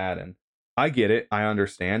like that. And I get it. I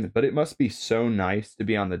understand. But it must be so nice to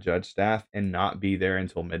be on the judge staff and not be there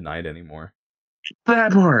until midnight anymore.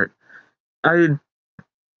 That part.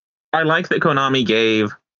 I like that Konami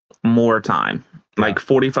gave more time. Like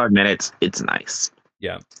 45 minutes. It's nice.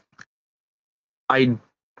 Yeah. I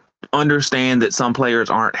understand that some players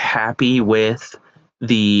aren't happy with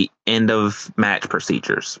the end of match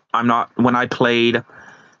procedures. When I played,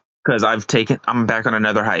 because I'm back on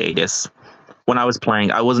another hiatus. When I was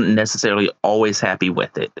playing, I wasn't necessarily always happy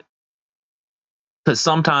with it. Because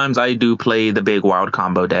sometimes I do play the big wild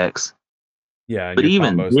combo decks. Yeah, but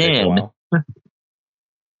even then,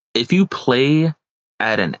 if you play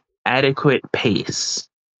at an adequate pace,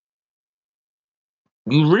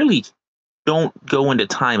 you really don't go into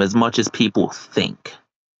time as much as people think.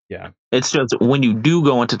 Yeah. It's just when you do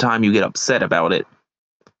go into time, you get upset about it.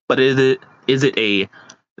 But is it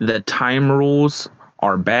the time rules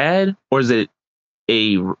are bad, or is it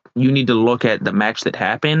you need to look at the match that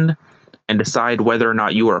happened and decide whether or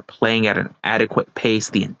not you are playing at an adequate pace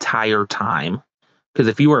the entire time? Because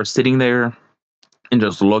if you are sitting there and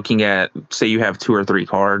just looking at, say you have 2 or 3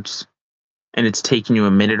 cards and it's taking you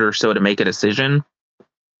a minute or so to make a decision,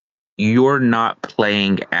 you're not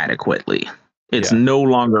playing adequately. It's no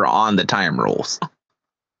longer on the time rules.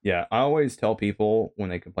 Yeah, I always tell people when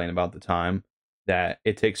they complain about the time that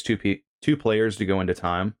it takes two players to go into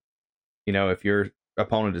time. You know, if your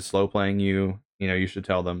opponent is slow playing you, you should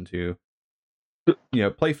tell them to,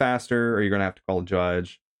 play faster, or you're gonna have to call a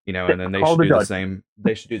judge. And then they should do the same.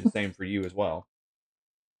 They should do the same for you as well.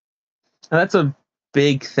 And that's a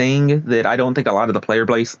big thing that I don't think a lot of the player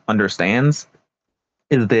base understands,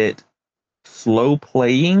 is that slow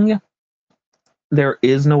playing, there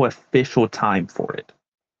is no official time for it.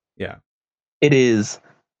 Yeah. It is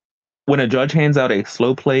when a judge hands out a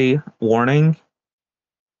slow play warning,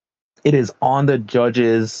 it is on the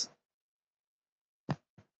judge's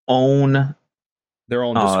own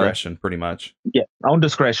discretion, pretty much. Yeah, own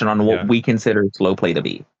discretion on what we consider slow play to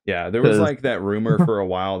be. Yeah, there was like that rumor for a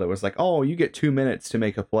while that was like, oh, you get 2 minutes to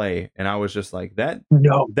make a play. And I was just like, that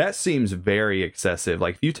seems very excessive.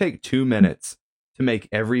 Like, if you take 2 minutes to make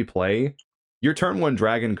every play, your turn 1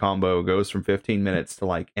 dragon combo goes from 15 minutes to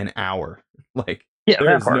like an hour. Like,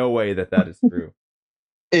 there's no way that is true.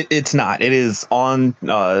 It's not. It is on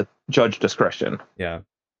judge discretion. Yeah.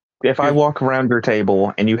 If I walk around your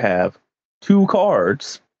table and you have 2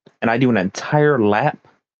 cards and I do an entire lap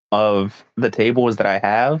of the tables that I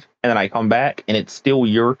have, and then I come back and it's still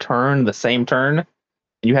your turn, the same turn, and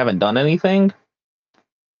you haven't done anything,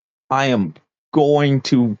 I am going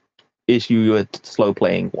to issue you a slow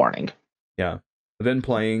playing warning. Yeah. I've been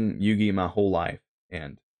playing Yu-Gi my whole life,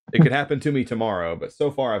 and it could happen to me tomorrow, but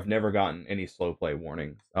so far I've never gotten any slow play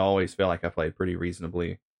warnings. I always feel like I played pretty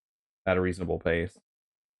reasonably, at a reasonable pace.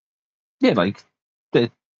 Yeah, like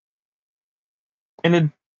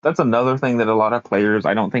that's another thing that a lot of players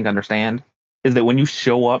I don't think understand, is that when you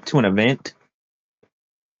show up to an event,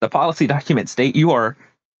 the policy documents state you are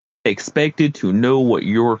expected to know what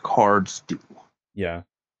your cards do. Yeah.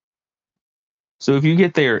 So if you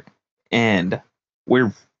get there and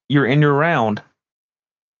you're in your round,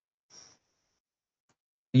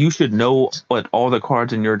 you should know what all the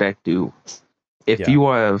cards in your deck do. If you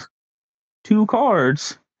have 2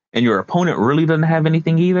 cards and your opponent really doesn't have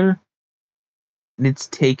anything either, and it's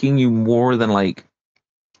taking you more than like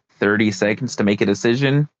 30 seconds to make a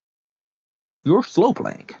decision, you're slow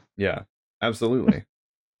playing. Yeah, absolutely.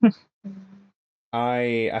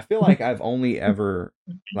 I feel like I've only ever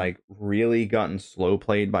like really gotten slow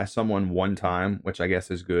played by someone one time, which I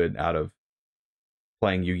guess is good out of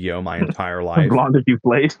playing Yu-Gi-Oh my entire life. As long as you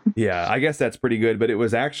played. Yeah, I guess that's pretty good, but it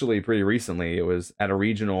was actually pretty recently. It was at a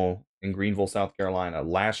regional in Greenville, South Carolina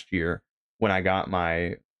last year when I got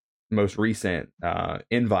my most recent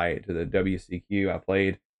invite to the WCQ.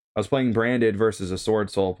 I was playing branded versus a Sword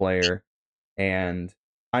Soul player, and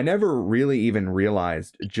I never really even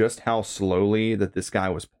realized just how slowly that this guy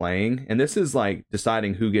was playing. And this is like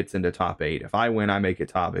deciding who gets into top 8. If I win, I make it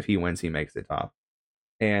top. If he wins, he makes it top.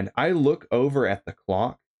 And I look over at the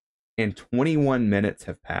clock, and 21 minutes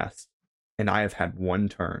have passed, and I have had one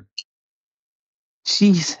turn.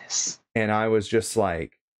 Jesus. And I was just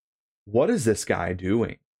like, what is this guy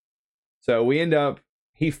doing? So we end up,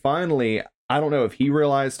 he finally, I don't know if he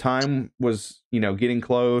realized time was, getting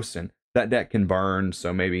close, and that deck can burn.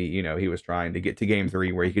 So maybe, he was trying to get to game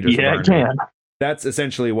 3 where he could just burn me. That's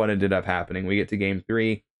essentially what ended up happening. We get to game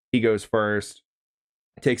 3. He goes first,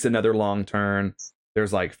 takes another long turn.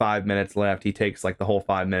 There's like 5 minutes left. He takes like the whole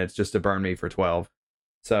 5 minutes just to burn me for 12.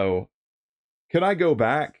 So could I go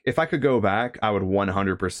back? If I could go back, I would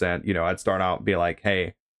 100%, I'd start out and be like,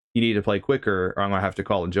 hey, you need to play quicker or I'm going to have to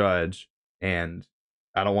call a judge. And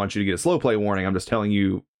I don't want you to get a slow play warning. I'm just telling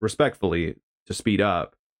you respectfully to speed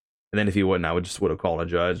up. And then if he wouldn't, I would have called a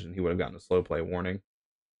judge and he would have gotten a slow play warning.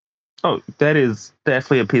 Oh, that is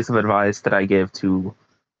definitely a piece of advice that I give to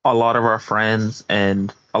a lot of our friends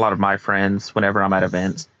and a lot of my friends whenever I'm at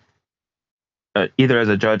events, either as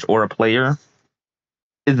a judge or a player,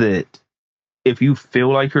 is that if you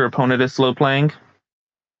feel like your opponent is slow playing,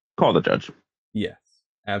 call the judge. Yes,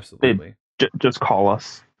 absolutely. Just call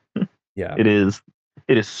us. Yeah. It is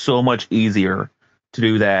so much easier to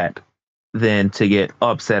do that than to get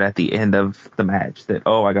upset at the end of the match that,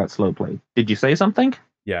 oh, I got slow played. Did you say something?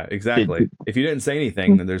 Yeah, exactly. If you didn't say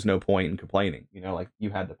anything, then there's no point in complaining. Like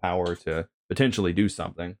you had the power to potentially do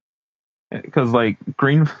something. Because like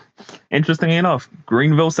interestingly enough,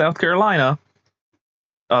 Greenville, South Carolina,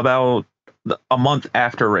 about a month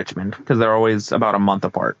after Richmond, because they're always about a month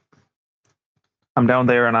apart. I'm down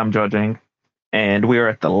there and I'm judging, and we are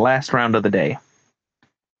at the last round of the day.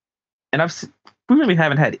 And we really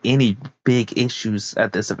haven't had any big issues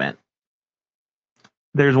at this event.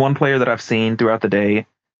 There's one player that I've seen throughout the day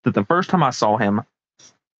that the first time I saw him,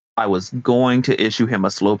 I was going to issue him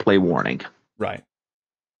a slow play warning. Right.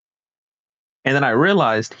 And then I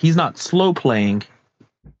realized he's not slow playing.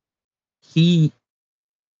 He,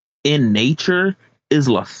 in nature, is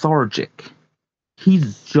lethargic.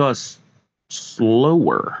 He's just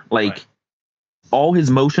slower. Like, right. All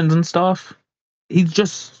his motions and stuff, he's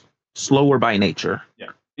just slower by nature. Yeah.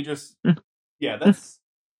 He just, yeah, that's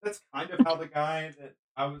kind of how the guy that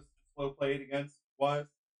I was slow played against was,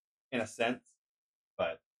 in a sense.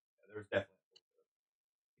 But there's definitely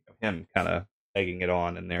him kind of egging it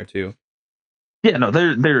on in there too. Yeah, no,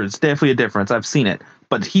 there's definitely a difference. I've seen it.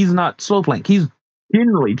 But he's not slow playing. He's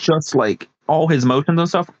generally just like all his motions and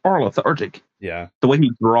stuff are lethargic. Yeah. The way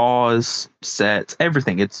he draws, sets,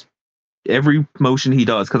 everything. It's every motion he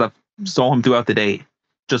does, because I saw him throughout the day,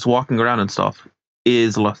 just walking around and stuff,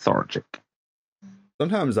 is lethargic.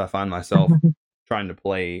 Sometimes I find myself trying to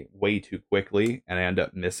play way too quickly and I end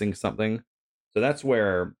up missing something. So that's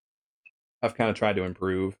where I've kind of tried to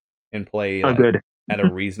improve and play at a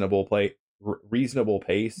reasonable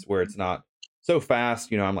pace where it's not so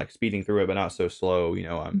fast, I'm like speeding through it, but not so slow,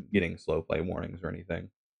 I'm getting slow play warnings or anything.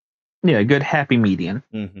 Yeah, good happy median.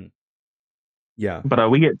 Mm-hmm. Yeah. But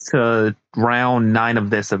we get to round 9 of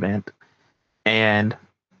this event, and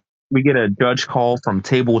we get a judge call from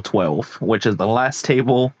table 12, which is the last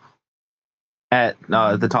table at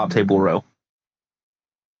the top table row.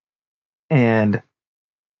 And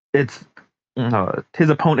it's his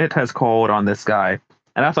opponent has called on this guy,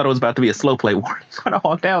 and I thought it was about to be a slow play warning when I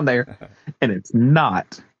walked down there, and it's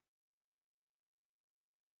not.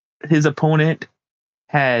 His opponent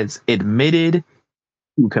has admitted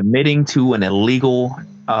to committing to an illegal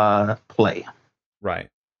play. Right.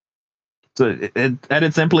 So at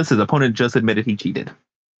its simplest, his opponent just admitted he cheated.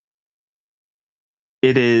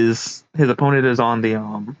 His opponent is on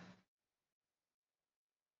the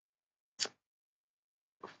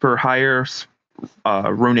for hire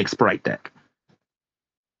runic sprite deck,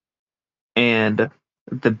 and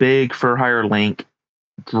the big for hire link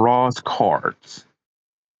draws cards.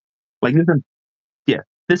 Like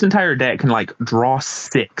this entire deck can like draw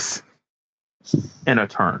 6 in a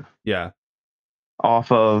turn. Yeah.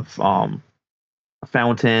 Off of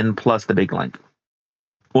Fountain plus the big link.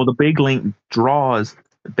 Well, the big link draws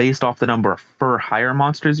based off the number of fur hire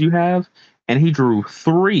monsters you have, and he drew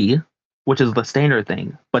 3, which is the standard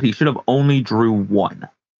thing, but he should have only drew 1.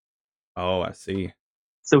 Oh, I see.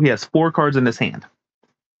 So he has 4 cards in his hand.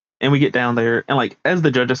 And we get down there, and like as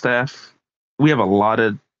the judge staff, we have a lot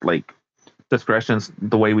of like discretions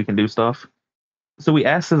the way we can do stuff. So we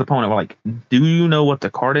asked his opponent, like, do you know what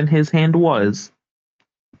the card in his hand was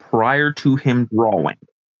prior to him drawing.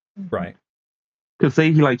 Right. Because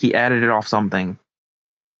say he added it off something,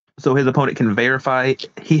 so his opponent can verify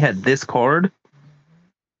he had this card.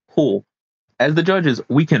 Cool. As the judges,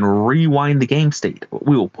 we can rewind the game state.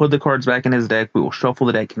 We will put the cards back in his deck. We will shuffle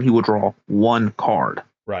the deck, and he will draw one card.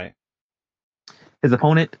 Right. His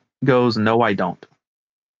opponent goes, "No, I don't."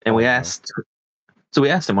 And we asked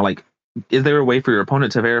him, we're like, "Is there a way for your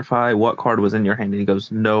opponent to verify what card was in your hand?" And he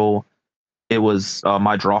goes, "No, it was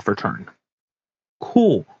my draw for turn."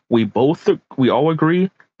 Cool. We all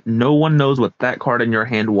agree. No one knows what that card in your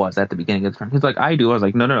hand was at the beginning of the turn. He's like, "I do." I was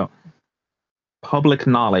like, No. Public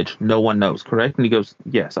knowledge. No one knows, correct? And he goes,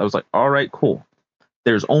 "Yes." I was like, "All right, cool.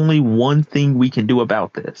 There's only one thing we can do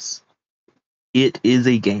about this. It is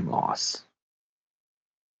a game loss.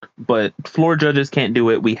 But floor judges can't do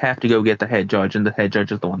it. We have to go get the head judge, and the head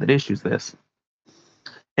judge is the one that issues this."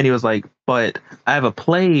 And he was like, "But I have a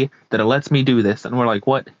play that lets me do this." And we're like,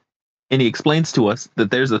 "What?" And he explains to us that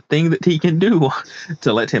there's a thing that he can do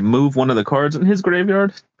to let him move one of the cards in his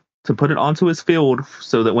graveyard to put it onto his field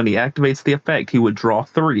so that when he activates the effect, he would draw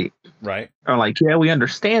 3. Right. I'm like, "Yeah, we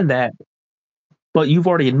understand that, but you've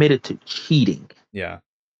already admitted to cheating. Yeah.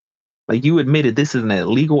 Like, you admitted this is an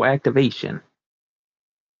illegal activation,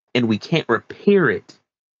 and we can't repair it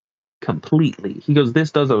completely." He goes,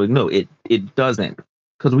 "This doesn't." Like, no, it doesn't,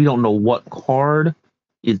 because we don't know what card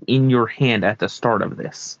is in your hand at the start of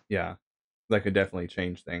this. Yeah. That could definitely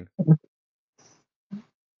change things.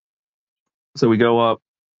 So we go up,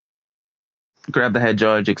 grab the head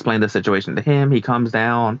judge, explain the situation to him. He comes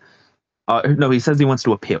down. No, he says he wants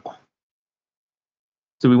to appeal.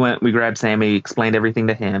 So we grabbed Sammy, explained everything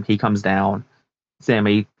to him. He comes down.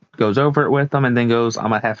 Sammy goes over it with them, and then goes,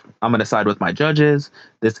 I'm gonna side with my judges.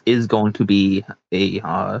 This is going to be a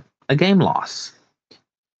game loss.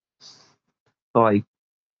 So, like,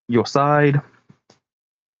 your side,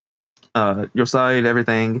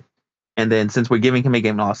 everything. And then since we're giving him a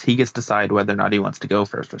game loss, he gets to decide whether or not he wants to go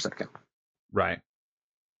first or second. Right.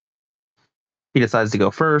 He decides to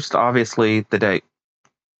go first. Obviously, the deck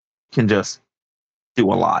can just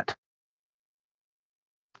do a lot.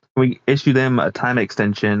 We issue them a time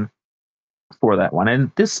extension for that one,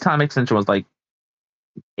 and this time extension was like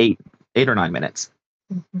 8 or 9 minutes.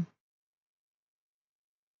 Mm-hmm.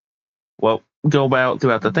 Well, go about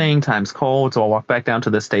throughout the thing. Time's cold, so I walk back down to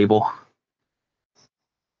this table,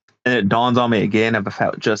 and it dawns on me again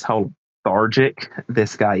about just how lethargic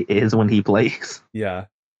this guy is when he plays. Yeah.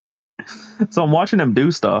 So I'm watching him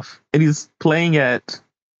do stuff, and he's playing at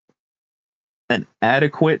an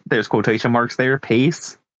adequate, there's quotation marks there,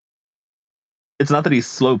 pace. It's not that he's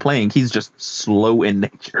slow playing, he's just slow in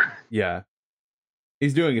nature. Yeah.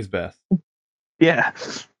 He's doing his best. Yeah.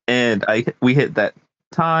 And we hit that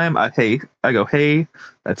time. I go, "Hey,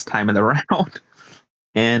 that's time in the round."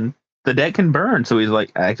 And the deck can burn. So he's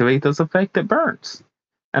like, "Activate this effect that burns."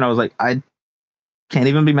 And I was like, I can't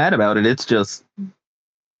even be mad about it. It's just,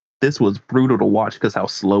 this was brutal to watch because how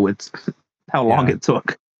long it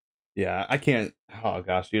took. Yeah, I can't. Oh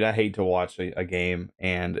gosh, dude, I hate to watch a game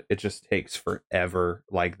and it just takes forever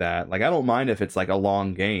like that. Like, I don't mind if it's like a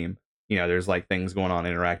long game. There's like things going on,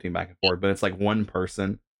 interacting back and forth, but it's like one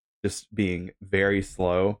person just being very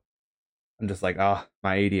slow. I'm just like,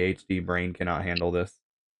 my ADHD brain cannot handle this.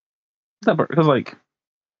 Because, like,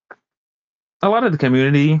 a lot of the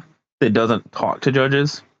community that doesn't talk to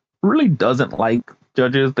judges really doesn't like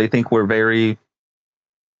judges. They think we're very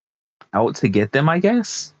out to get them, I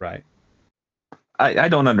guess. Right. I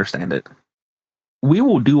don't understand it. We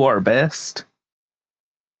will do our best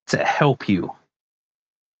to help you.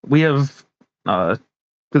 We have,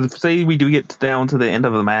 because say we do get down to the end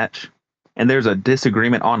of the match and there's a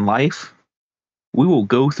disagreement on life, we will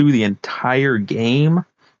go through the entire game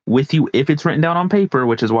with you if it's written down on paper,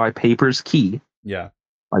 which is why paper's key. Yeah.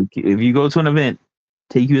 Like, if you go to an event,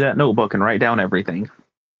 take you that notebook and write down everything.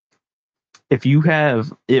 If you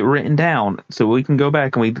have it written down, so we can go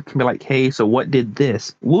back and we can be like, "Hey, so what did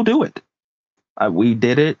this?" We'll do it. We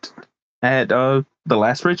did it at the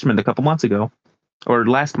last Richmond a couple months ago, or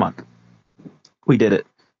last month. We did it,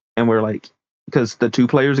 and we're like, because the two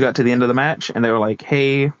players got to the end of the match and they were like,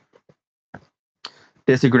 "Hey,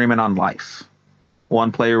 disagreement on life."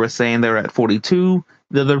 One player was saying they're at 42.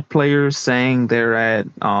 The other player's saying they're at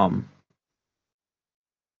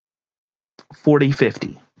 40,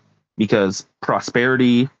 50. Because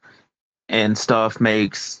prosperity and stuff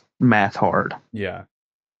makes math hard. Yeah.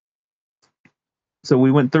 So we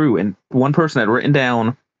went through, and one person had written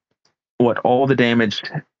down what all the damage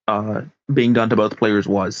being done to both players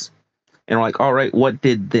was. And we're like, "All right, what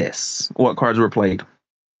did this? What cards were played?"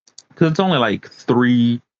 Because it's only like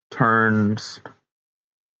 3 turns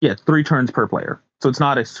Yeah, 3 turns per player. So it's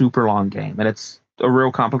not a super long game, and it's a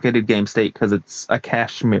real complicated game state because it's a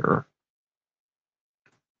cache mirror.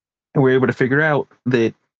 And we were able to figure out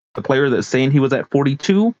that the player that's saying he was at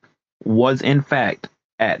 42 was in fact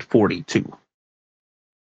at 42.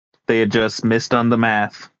 They had just misdone the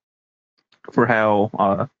math for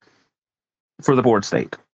how for the board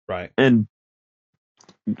state. Right. And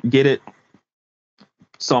get it,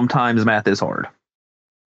 sometimes math is hard.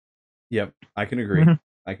 Yep, I can agree.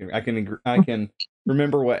 I can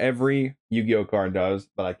remember what every Yu-Gi-Oh card does,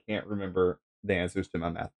 but I can't remember the answers to my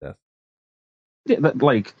math test. Yeah,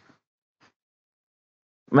 like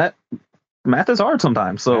math is hard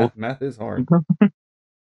sometimes. So math is hard.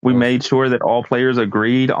 We made sure that all players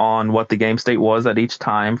agreed on what the game state was at each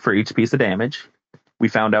time for each piece of damage. We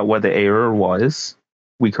found out what the error was.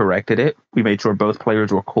 We corrected it. We made sure both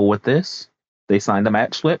players were cool with this. They signed the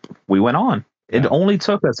match slip. We went on. It only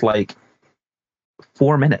took us like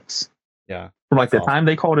 4 minutes. Yeah. From like the time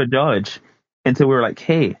they called a judge until we were like,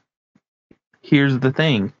 hey, here's the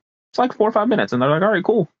thing. It's like 4 or 5 minutes. And they're like, all right,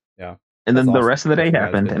 cool. Yeah. And then the rest of the day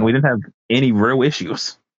happened and we didn't have any real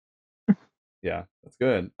issues. Yeah, that's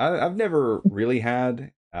good. I've never really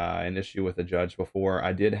had an issue with a judge before.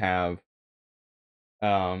 I did have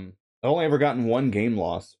I've only ever gotten one game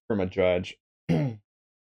loss from a judge. And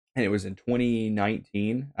it was in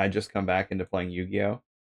 2019. I just come back into playing Yu-Gi-Oh!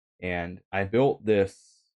 And I built this,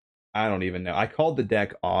 I don't even know. I called the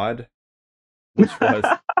deck Odd, which was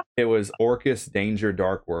it was Orcus, Danger,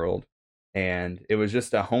 Dark World. And it was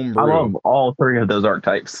just a homebrew. I love all 3 of those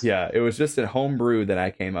archetypes. Yeah, it was just a homebrew that I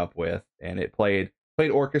came up with, and it played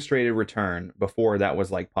Orchestrated Return before that was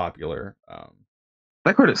like popular.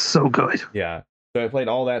 That card is so good. Yeah, so I played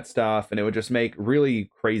all that stuff, and it would just make really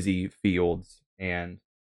crazy fields. And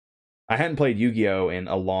I hadn't played Yu-Gi-Oh in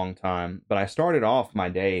a long time, but I started off my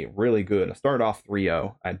day really good. I started off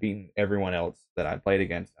 3-0. I'd beaten everyone else that I played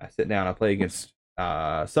against. I sit down, I play against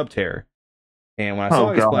Subterror. And when I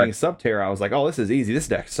saw he was playing Subterror, I was like, oh, this is easy. This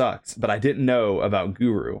deck sucks. But I didn't know about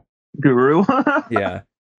Guru. Yeah.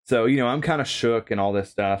 So, I'm kind of shook and all this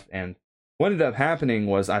stuff. And what ended up happening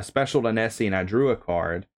was I specialed a Nessie and I drew a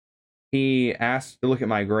card. He asked to look at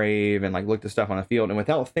my grave and like looked at stuff on the field. And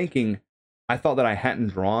without thinking, I thought that I hadn't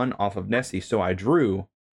drawn off of Nessie. So I drew.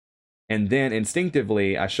 And then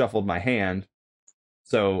instinctively, I shuffled my hand.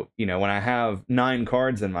 So, when I have 9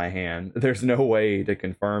 cards in my hand, there's no way to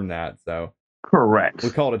confirm that. So... Correct.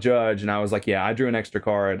 We called a judge, and I was like, yeah, I drew an extra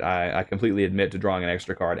card. I completely admit to drawing an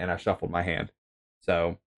extra card, and I shuffled my hand.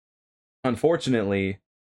 So, unfortunately,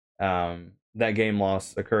 that game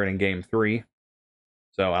loss occurred in game 3.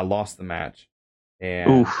 So, I lost the match.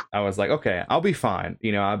 And I was like, okay, I'll be fine.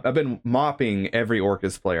 I've been mopping every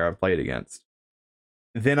Orcus player I've played against.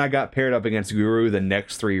 Then I got paired up against Guru the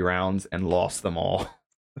next 3 rounds and lost them all.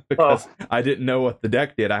 Because I didn't know what the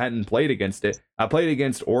deck did. I hadn't played against it. I played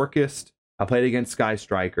against Orcus. I played against Sky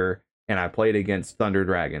Striker, and I played against Thunder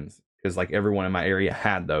Dragons, because like everyone in my area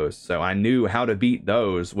had those. So I knew how to beat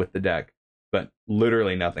those with the deck, but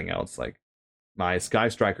literally nothing else. Like my Sky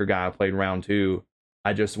Striker guy, I played round 2.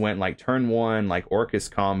 I just went like turn 1, like Orcus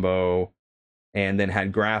combo, and then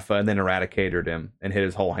had Grapha, and then Eradicated him and hit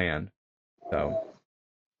his whole hand. So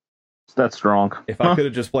that's strong. If I could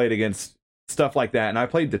have just played against stuff like that, and I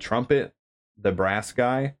played the Trumpet, the Brass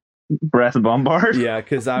guy. Brass Bombard? Yeah,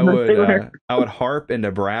 because I would harp into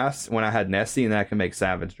Brass when I had Nessie, and then I can make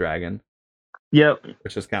Savage Dragon. Yep.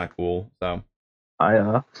 Which is kind of cool. So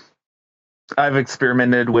I've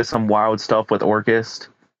experimented with some wild stuff with Orcus.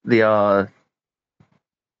 The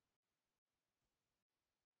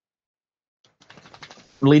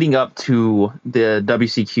leading up to the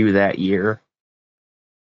WCQ that year,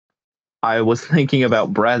 I was thinking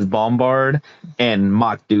about Brass Bombard and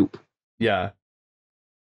Mock Dupe. Yeah.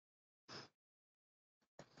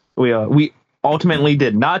 We ultimately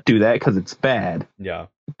did not do that because it's bad. Yeah.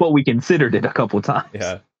 But we considered it a couple times.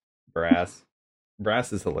 Yeah. Brass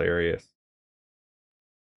is hilarious.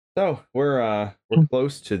 So we're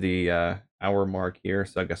close to the hour mark here,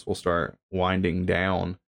 so I guess we'll start winding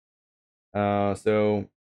down. So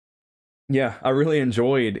yeah, I really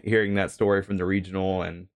enjoyed hearing that story from the regional,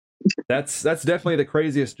 and that's definitely the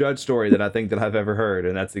craziest judge story that I think that I've ever heard,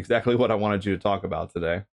 and that's exactly what I wanted you to talk about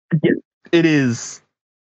today. It is.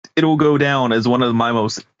 It will go down as one of my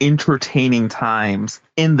most entertaining times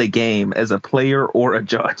in the game as a player or a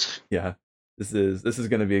judge. Yeah, this is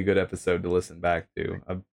going to be a good episode to listen back to.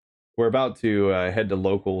 We're about to head to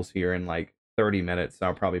locals here in like 30 minutes. So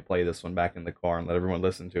I'll probably play this one back in the car and let everyone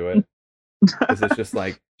listen to it. Because it's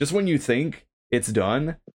just when you think it's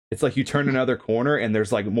done, it's like you turn another corner and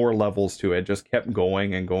there's like more levels to it. Just kept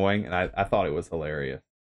going and going, and I thought it was hilarious.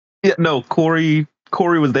 Yeah, no, Corey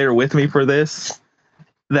was there with me for this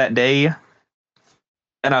that day,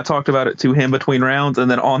 and I talked about it to him between rounds,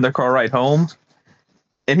 and then on the car ride home,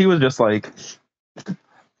 and he was just like,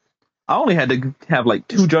 "I only had to have like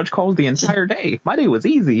 2 judge calls the entire day. My day was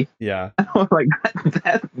easy." Yeah. I was like,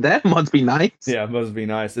 "That must be nice." Yeah, it must be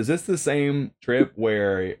nice. Is this the same trip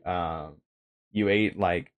where you ate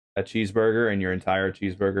like a cheeseburger and your entire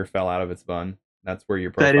cheeseburger fell out of its bun? That's where your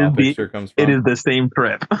That profile is picture comes it from? is the same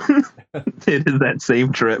trip. It is that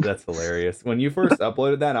same trip. That's hilarious. When you first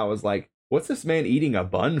uploaded that, I was like, what's this man eating a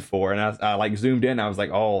bun for? And I like zoomed in. I was like,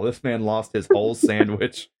 oh, this man lost his whole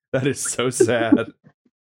sandwich. That is so sad.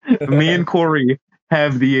 Me and Corey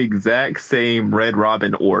have the exact same Red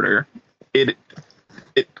Robin order. It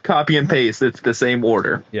copy and paste. It's the same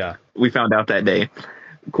order. Yeah. We found out that day.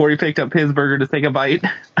 Corey picked up his burger to take a bite.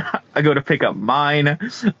 I go to pick up mine.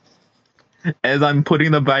 As I'm putting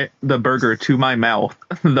the burger to my mouth,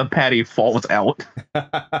 the patty falls out.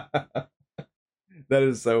 That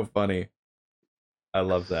is so funny. I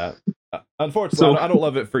love that. Unfortunately, I don't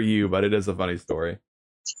love it for you, but it is a funny story.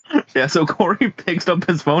 Yeah, so Corey picked up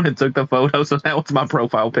his phone and took the photo, so that was my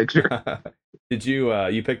profile picture. Did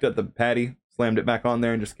you picked up the patty, slammed it back on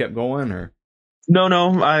there, and just kept going, or?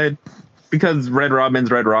 No, because Red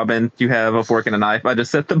Robin, you have a fork and a knife. I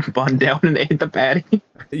just set the bun down and ate the patty.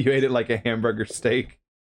 You ate it like a hamburger steak.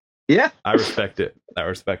 Yeah. I respect it.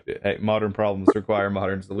 Hey, modern problems require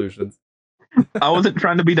modern solutions. I wasn't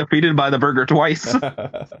trying to be defeated by the burger twice. All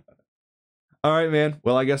right, man.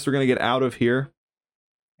 Well, I guess we're going to get out of here.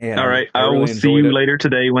 And all right. I really will see you later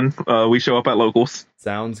today when we show up at locals.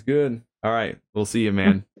 Sounds good. All right. We'll see you,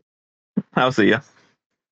 man. I'll see you.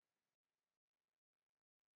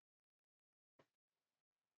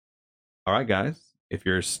 All right, guys. If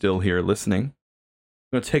you're still here listening,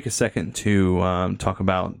 I'm going to take a second to talk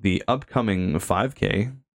about the upcoming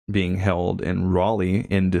 5K being held in Raleigh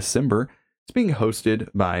in December. It's being hosted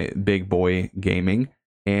by Big Boy Gaming,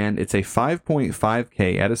 and it's a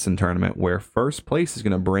 5.5K Edison tournament where first place is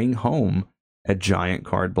going to bring home a giant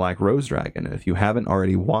card Black Rose Dragon. And if you haven't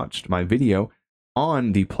already watched my video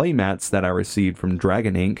on the playmats that I received from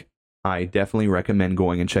Dragon Inc., I definitely recommend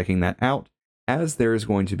going and checking that out, as there is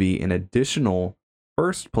going to be an additional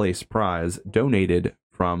first place prize donated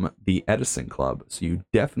from the Edison Club. So you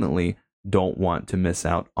definitely don't want to miss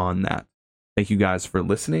out on that. Thank you guys for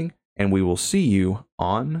listening, and we will see you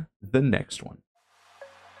on the next one.